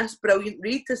he'd done this brilliant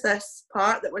read as this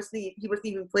part that he wasn't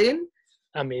even playing.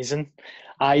 Amazing.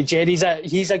 Aye, Jerry's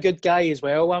he's a good guy as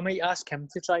well. I might ask him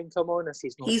to try and come on if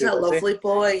he's not. He's a lovely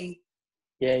boy.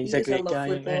 Yeah, he's a great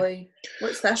guy. Boy.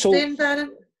 What's this then, Darren?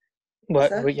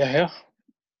 What your hair?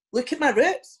 Look at my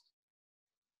roots.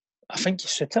 I think you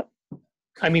suit it.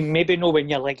 I mean, maybe not when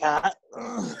you're like that,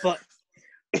 but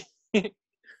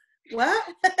what?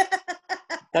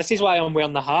 This is why I'm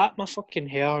wearing the hat. My fucking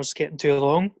hair is getting too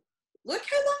long. Look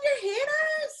how long your hair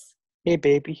is. Hey,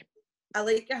 baby. I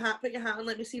like your hat. Put your hat on.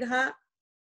 Let me see the hat.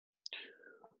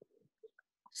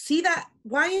 See that?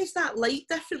 Why is that light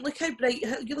different? Look how bright.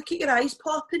 You look at your eyes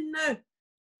popping now.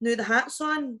 Now the hat's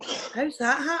on. How's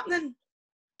that happening?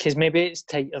 Because maybe it's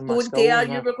tight on my skull. Don't dare.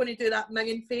 You were going to do that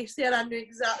minging face there. I knew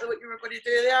exactly what you were going to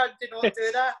do there. Do not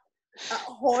do that. That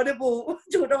horrible.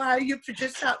 Don't know how you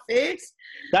produce that face.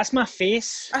 That's my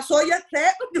face. I saw your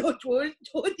prep. No,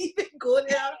 don't even go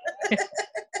there.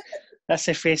 That's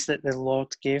the face that the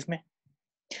Lord gave me.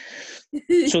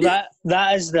 So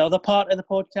that is the other part of the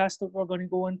podcast that we're going to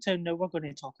go into. Now we're going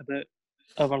to talk about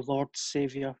our Lord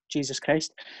Saviour Jesus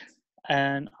Christ,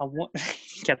 and I want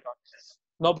get on.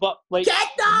 No, but get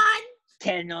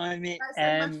on, mate.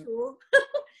 That's my show.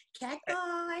 Get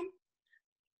on.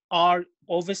 Are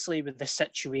obviously with the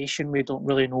situation, we don't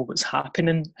really know what's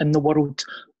happening in the world.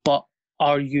 But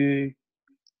are you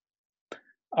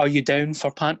down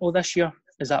for Panto this year?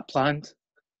 Is that planned?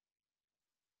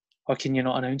 Or can you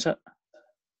not announce it?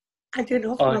 I don't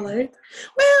know if I'm allowed.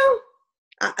 Well,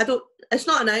 I don't. It's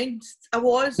not announced. I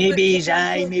was. Maybe he's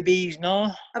aye, maybe he's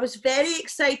not. I was very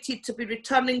excited to be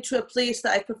returning to a place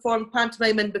that I performed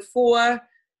pantomime in before.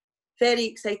 Very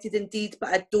excited indeed,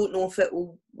 but I don't know if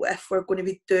we're going to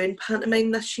be doing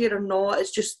pantomime this year or not.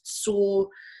 It's just so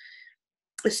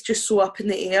up in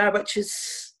the air, which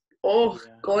is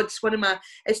God, it's one of my.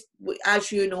 It's,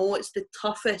 as you know, it's the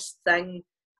toughest thing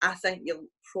I think you'll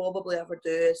probably ever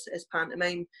do is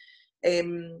pantomime.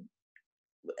 In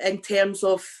terms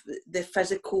of the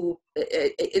physical,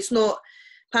 it's not.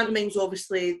 Pantomime's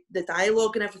obviously the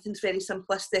dialogue and everything's very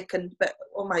simplistic, but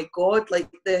oh my God,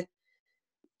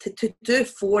 to do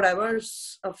 4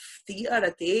 hours of theatre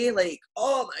a day,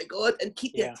 oh my God, and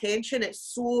keep the attention.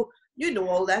 It's so,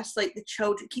 all this, the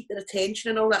children keep their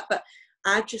attention and all that, but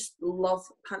I just love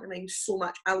pantomime so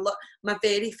much. I love, my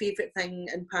very favourite thing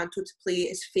in panto to play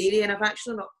is fairy, and I've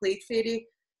actually not played fairy.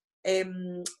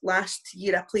 Last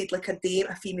year I played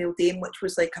a female dame, which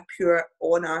was a pure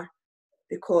honour,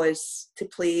 because to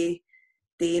play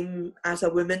dame as a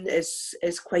woman is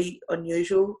quite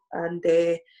unusual, and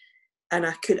I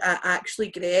actually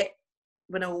get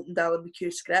when I opened Alan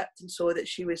McHugh's script and saw that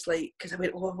she was like, because I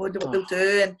went, oh, I wonder what they'll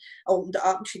do, and I opened it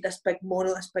up and she had this big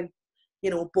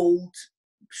bold,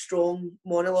 strong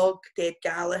monologue, dead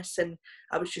gallus, and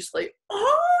I was just like,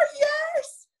 oh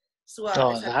yes! So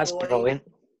that's brilliant.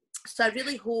 So I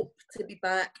really hope to be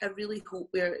back. I really hope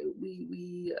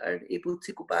we are able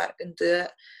to go back and do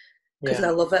it, because I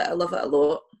love it. I love it a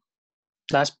lot.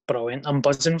 That's brilliant. I'm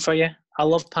buzzing for you. I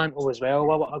love Panto as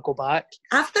well. I want to go back.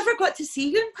 I've never got to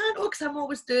see you in Panto because I'm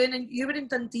always doing, and you were in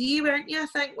Dundee, weren't you? I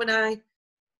think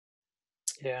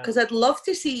because I'd love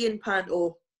to see you in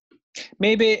Panto.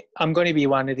 Maybe I'm going to be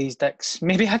one of these dicks.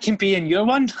 Maybe I can be in your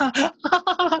one.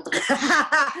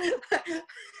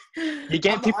 You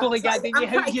get people like that, don't you?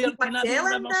 How here can I be in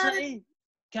River City?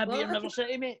 Can't be in River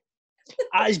City, mate.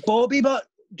 It's Bobby, but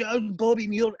Bobby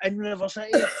Muir in River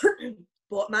City.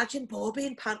 But imagine Bobby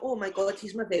in Panto. Oh my God,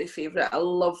 he's my very favourite. I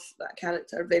love that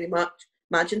character very much.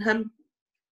 Imagine him.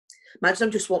 Imagine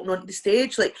him just walking onto the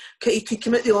stage. Like, he could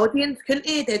come out the audience, couldn't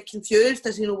he? Dead confused,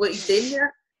 doesn't know what he's doing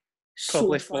there.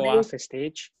 Probably So fall off the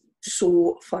stage.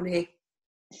 So funny.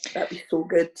 That'd be so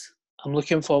good. I'm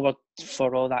looking forward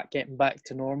for all that getting back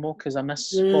to normal, because I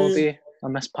miss Bobby. I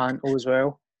miss Panto as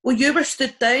well. Well, you were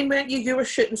stood down, weren't you? You were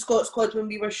shooting Scots Squad when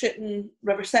we were shooting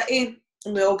River City.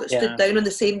 And we all got stood down on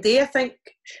the same day, I think.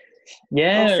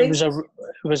 Yeah, it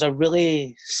was a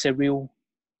really surreal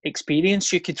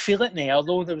experience. You could feel it in the air,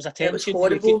 though. There was a tension. It was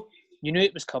horrible. You knew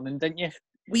it was coming, didn't you?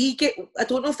 I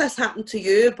don't know if this happened to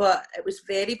you, but it was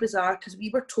very bizarre, because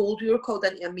we were called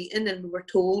into a meeting and we were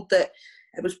told that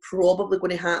it was probably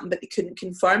going to happen, but they couldn't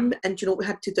confirm. And do you know what we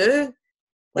had to do?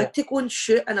 We had to go and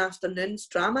shoot an afternoon's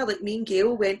drama. Like, me and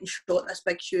Gail went and shot this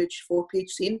big, huge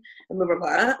 4-page scene, and we were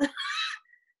like,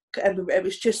 and it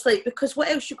was just like, because what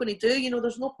else are you going to do? You know,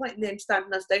 there's no point in them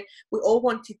standing us down. We all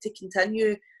wanted to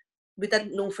continue. We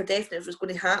didn't know for definite if it was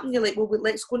going to happen. You're like, well,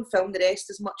 let's go and film the rest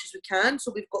as much as we can,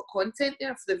 so we've got content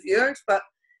there for the viewers. But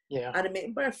I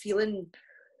remember feeling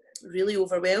really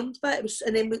overwhelmed by it.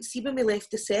 And then when we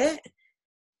left the set,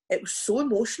 it was so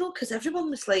emotional, because everyone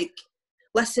was like,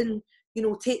 listen, you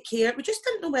know, take care. We just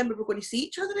didn't know when we were going to see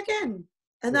each other again.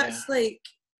 And that's like,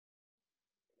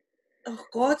 oh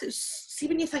God, see,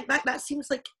 when you think back,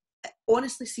 it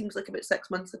honestly seems like about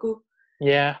 6 months ago.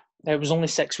 Yeah, it was only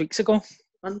 6 weeks ago.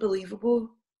 Unbelievable.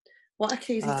 What a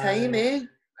crazy time, eh?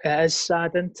 It is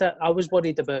sad, isn't it? I was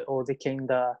worried about all the kind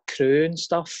of crew and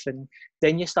stuff, and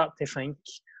then you start to think,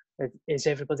 is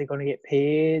everybody going to get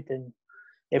paid? And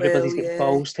everybody's got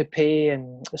bills to pay,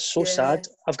 and it's so sad.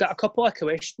 I've got a couple of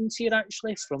questions here,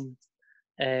 actually, from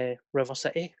River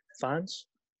City fans.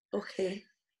 Okay.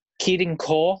 Kieran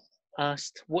Caw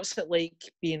asked, what's it like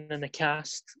being in the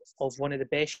cast of one of the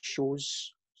best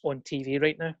shows on TV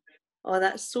right now? Oh,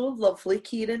 that's so lovely,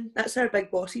 Kieran. That's our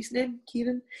big boss's name,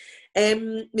 Kieran.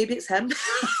 Maybe it's him.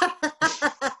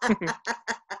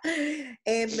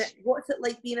 What's it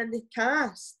like being in the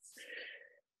cast?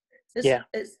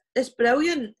 It's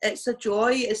brilliant. It's a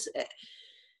joy.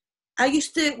 I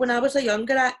used to, when I was a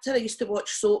younger actor, I used to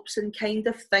watch soaps and kind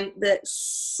of think that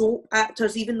soap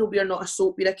actors, even though we're not a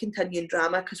soap, we're a continuing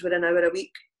drama because we're an hour a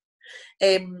week.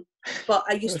 But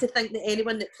I used to think that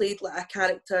anyone that played like a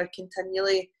character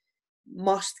continually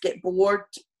must get bored.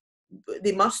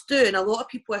 They must do. And I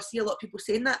see a lot of people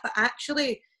saying that, but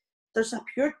actually there's a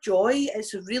pure joy.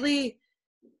 It's a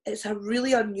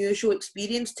really unusual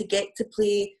experience to get to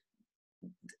play.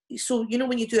 So, you know,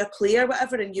 when you do a play or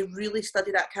whatever and you really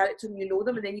study that character and you know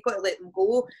them, and then you've got to let them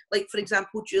go. Like, for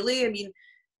example, Julie. I mean,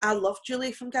 I love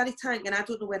Julie from Gary Tank, and I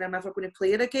don't know when I'm ever going to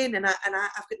play her again, and I've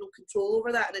got no control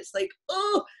over that, and it's like,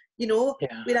 oh, you know.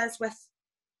 Yeah. Whereas with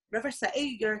River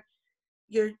City,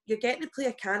 you're getting to play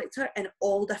a character in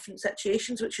all different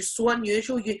situations, which is so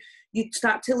unusual. You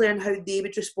start to learn how they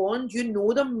would respond. You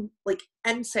know them like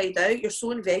inside out. You're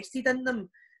so invested in them.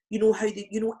 You know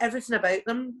you know everything about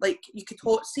them. Like, you could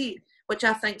hot seat, which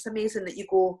I think is amazing, that you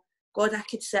go, God, I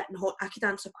could sit and I could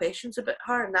answer questions about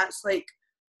her, and that's like,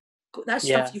 that's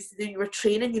stuff you used to do when you were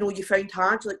training. You know, you found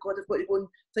hard. You're like, God, I've got to go and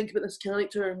think about this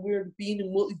character and where they've been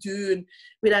and what they do. And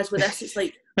whereas with this, it's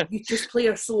like you just play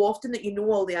her so often that you know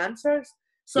all the answers.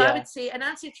 So I would say, in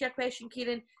answer to your question,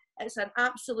 Kieran, it's an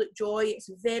absolute joy. It's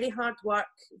very hard work,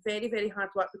 very, very hard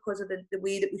work, because of the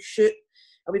way that we shoot.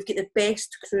 And we've got the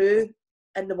best crew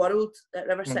in the world at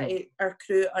River City. Our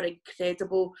crew are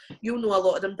incredible. You'll know a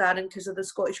lot of them, Darren, because of the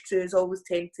Scottish crews always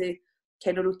tend to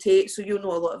kind of rotate, so you'll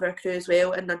know a lot of our crew as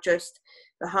well, and they're just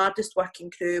the hardest working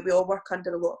crew. We all work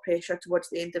under a lot of pressure towards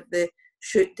the end of the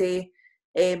shoot day,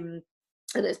 and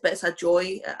it's a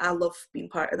joy. I love being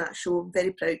part of that show. I'm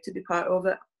very proud to be part of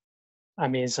it.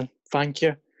 Amazing, thank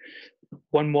you.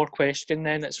 One more question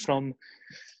then. It's from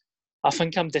I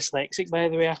think I'm dyslexic, by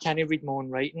the way. I can't read my own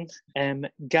writing.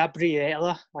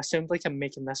 Gabriella. I sound like I'm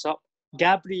making this up.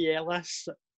 Gabriella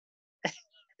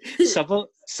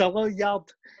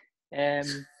Savoyard.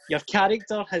 Your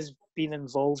character has been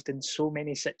involved in so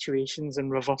many situations in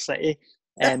River City.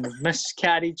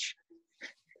 Miscarriage.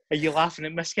 Are you laughing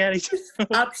at miscarriage?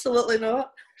 Absolutely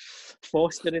not.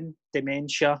 Fostering,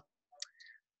 dementia.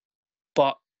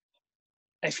 But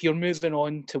if you're moving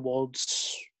on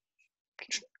towards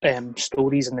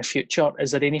stories in the future,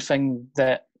 is there anything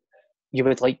that you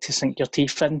would like to sink your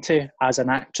teeth into as an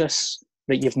actress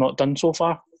that you've not done so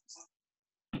far?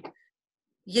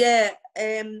 Yeah,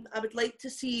 I would like to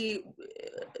see.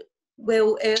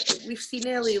 Well, we've seen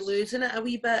Ellie losing it a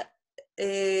wee bit.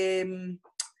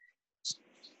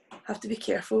 Have to be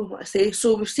careful what I say.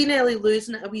 So we've seen Ellie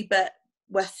losing it a wee bit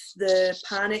with the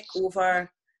panic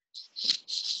over the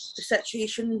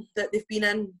situation that they've been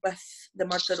in with the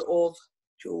murder of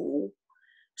Joe.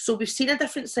 So we've seen a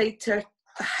different side to her,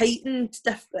 a heightened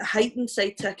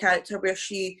side to her character where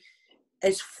she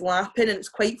is flapping, and it's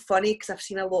quite funny because I've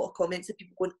seen a lot of comments of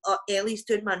people going, "Oh, Ellie's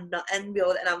doing my nutting,"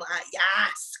 and I'm like,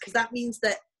 yes, because that means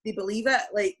that they believe it,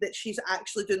 like that she's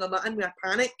actually doing the nutting with a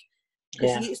panic.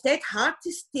 Because it's dead hard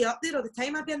to stay up there all the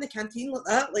time. I'd be in the canteen like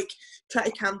that, like try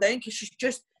to calm down, because she's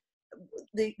just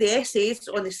the essays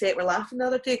on the set were laughing the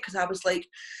other day because I was like,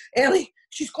 Ellie,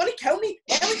 she's going to kill me.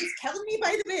 Ellie is killing me,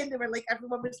 by the way. And they were like,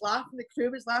 everyone was laughing, the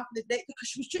crew was laughing, the director, because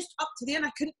she was just up to there and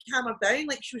I couldn't calm her down.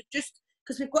 Like she was just,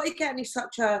 because we've got to get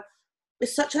into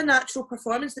it's such a natural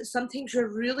performance that sometimes you're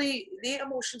really, the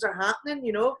emotions are happening,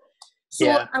 you know.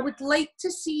 So I would like to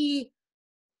see.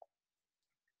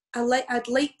 I'd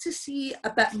like to see a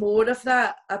bit more of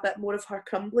that, a bit more of her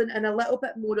crumbling, and a little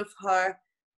bit more of her.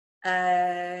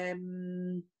 I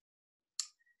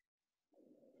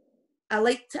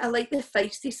like the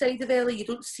feisty side of Ellie. You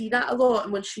don't see that a lot,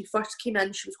 and when she first came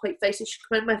in, she was quite feisty. She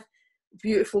came in with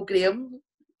beautiful Graham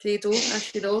Grado,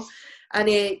 as you know, and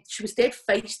she was dead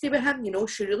feisty with him. You know,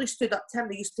 she really stood up to him.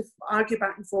 They used to argue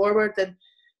back and forward, and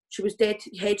she was dead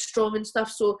headstrong and stuff.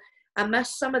 So I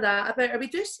miss some of that about her. We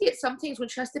do see it sometimes when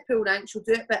she has to pull rank, she'll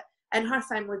do it, but in her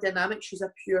family dynamic,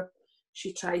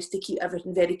 she tries to keep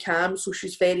everything very calm, so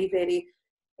she's very, very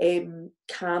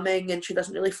calming, and she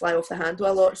doesn't really fly off the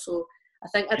handle a lot. So I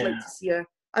think I'd like to see her.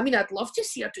 I mean, I'd love to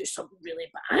see her do something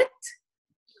really bad.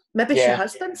 Maybe she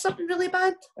has done something really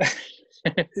bad.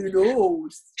 Who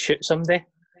knows? Shoot somebody.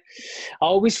 I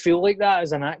always feel like that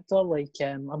as an actor. Like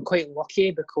I'm quite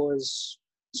lucky because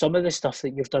some of the stuff that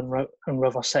you've done in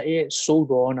River City, it's so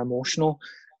raw and emotional.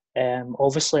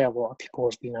 Obviously, a lot of people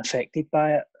have been affected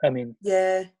by it. I mean,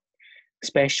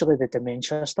 especially the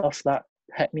dementia stuff that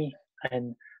hit me,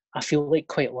 and I feel like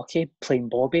quite lucky playing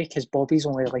Bobby, because Bobby's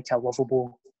only like a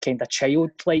lovable kind of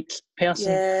childlike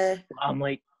person. Yeah. I'm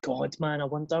like, God, man, I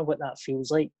wonder what that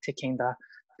feels like to kind of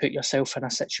put yourself in a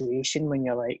situation when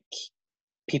you're like,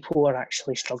 people are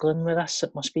actually struggling with this.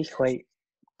 It must be quite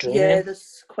draining. Yeah,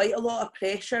 there's quite a lot of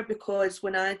pressure, because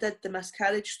when I did the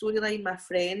miscarriage storyline, my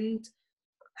friend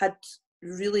had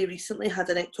really recently had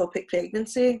an ectopic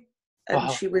pregnancy,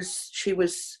 and she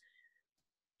was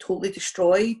totally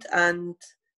destroyed. And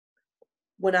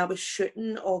when I was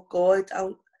shooting, oh God,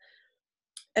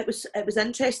 it was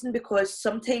interesting, because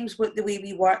sometimes with the way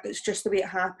we work, it's just the way it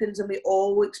happens, and we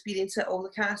all experience it, all the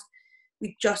cast.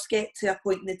 We just get to a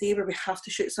point in the day where we have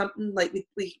to shoot something, like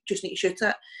we just need to shoot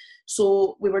it.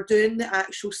 So we were doing the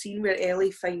actual scene where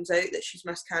Ellie finds out that she's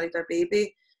miscarried her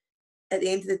baby. At the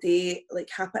end of the day, like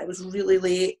it was really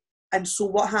late, and so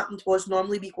what happened was,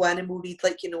 normally we go in and we'll read,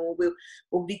 like, you know, we'll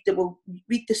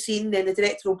read the scene, then the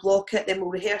director will block it, then we'll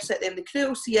rehearse it, then the crew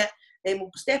will see it, then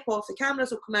we'll step off, the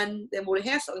cameras will come in, then we'll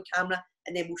rehearse it on camera,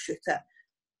 and then we'll shoot it.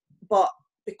 But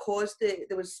because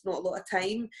there was not a lot of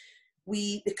time,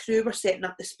 the crew were setting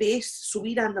up the space, so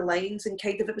we ran the lines, and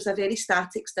kind of it was a very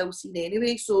static still scene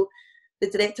anyway, so the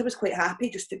director was quite happy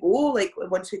just to go, like,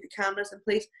 once we had the cameras in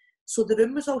place. So the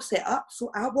room was all set up, so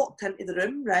I walked into the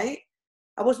room, right?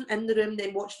 I wasn't in the room,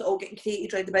 then watched it all getting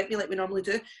created round about me like we normally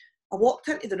do. I walked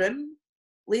into the room,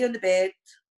 lay on the bed,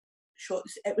 shot.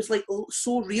 It was like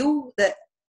so real that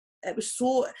it was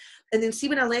so. And then see,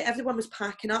 when everyone was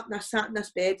packing up, and I sat in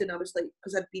this bed, and I was like,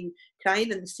 because I'd been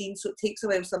crying in the scene, so it takes a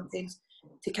while sometimes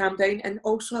to calm down. And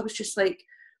also, I was just like,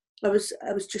 I was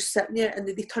just sitting there, and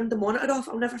they turned the monitor off.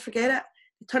 I'll never forget it.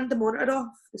 They turned the monitor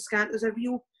off. The scan, there's a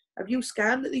real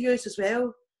scan that they use as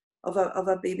well of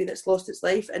a baby that's lost its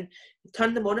life, and they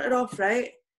turned the monitor off,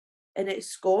 right, and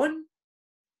it's gone.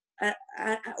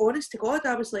 I honest to God,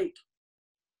 I was like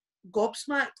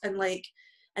gobsmacked,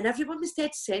 and everyone was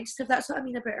dead sensitive. That's what I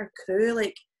mean about our crew.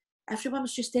 Like, everyone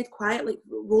was just dead quiet, like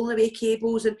rolling away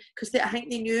cables, and because I think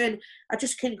they knew, and I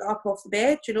just couldn't get up off the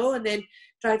bed, you know. And then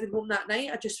driving home that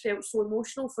night, I just felt so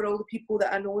emotional for all the people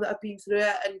that I know that have been through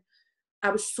it, and I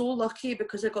was so lucky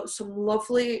because I got some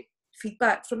lovely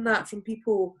feedback from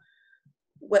people,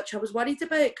 which I was worried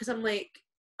about, because I'm like,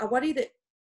 I worry that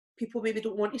people maybe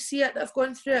don't want to see it, that have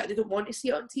gone through it. They don't want to see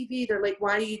it on TV. They're like,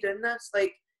 why are you doing this?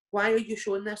 Like, why are you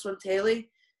showing this on telly?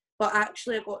 But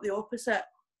actually I got the opposite,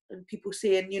 and people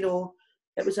saying, you know,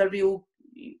 it was a real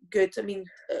good, I mean,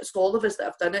 it's all of us that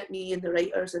have done it, me and the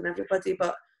writers and everybody,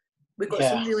 but we got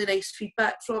some really nice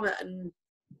feedback from it, and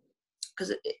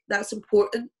because that's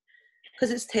important,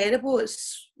 because it's terrible.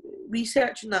 It's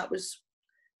researching that was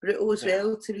brutal as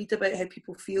well, to read about how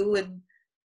people feel, and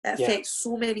it affects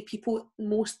so many people.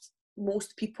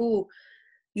 Most people,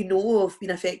 you know, have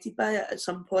been affected by it at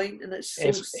some point, and it's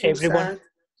so sad.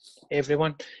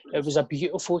 Everyone. It was a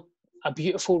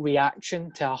beautiful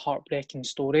reaction to a heartbreaking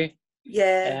story.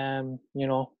 Yeah. You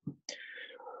know.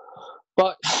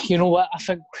 But you know what? I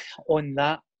think on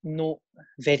that note,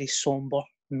 very somber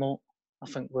note, I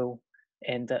think we'll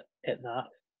end it at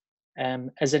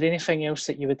that. Is there anything else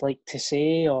that you would like to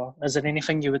say, or is there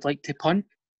anything you would like to punt?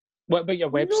 What about your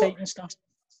website and stuff?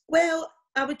 Well,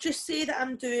 I would just say that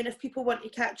I'm doing, if people want to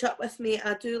catch up with me,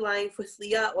 I do live with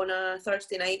Leah on a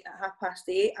Thursday night at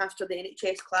 8:30 after the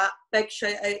NHS clap. Big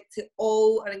shout out to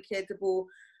all our incredible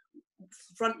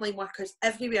frontline workers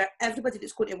everywhere, everybody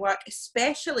that's going to work,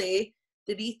 especially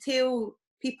the retail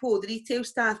people, the retail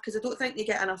staff, because I don't think they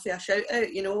get enough of a shout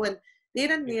out, you know, and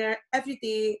they're in there every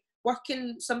day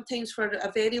working, sometimes for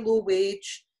a very low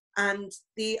wage, and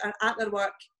they are at their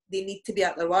work. They need to be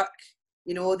at their work,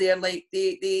 you know. They're like,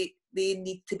 they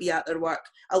need to be at their work.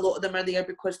 A lot of them are there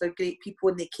because they're great people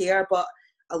and they care, but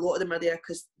a lot of them are there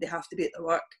because they have to be at their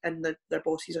work, and their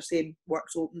bosses are saying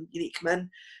work's open, you need to come in.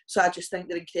 So I just think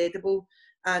they're incredible.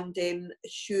 And a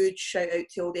huge shout out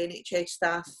to all the NHS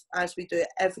staff, as we do it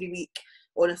every week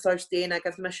on a Thursday, and I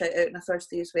give them a shout out on a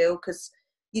Thursday as well, because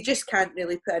you just can't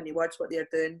really put into words what they're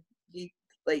doing.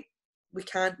 We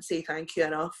can't say thank you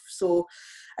enough. So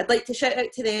I'd like to shout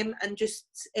out to them, and just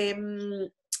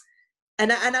and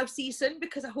I'll see you soon,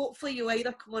 because hopefully you'll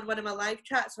either come on one of my live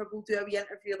chats, or we'll do a wee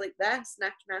interview like this, and I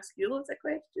can ask you loads of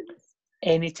questions.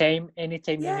 Anytime you need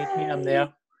me, I'm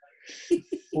there.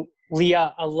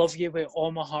 Leah, I love you with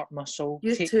all my heart and my soul.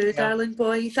 You Take too, care. darling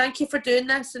boy. Thank you for doing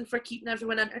this and for keeping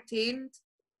everyone entertained.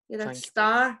 You're a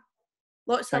star.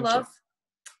 Lots of love.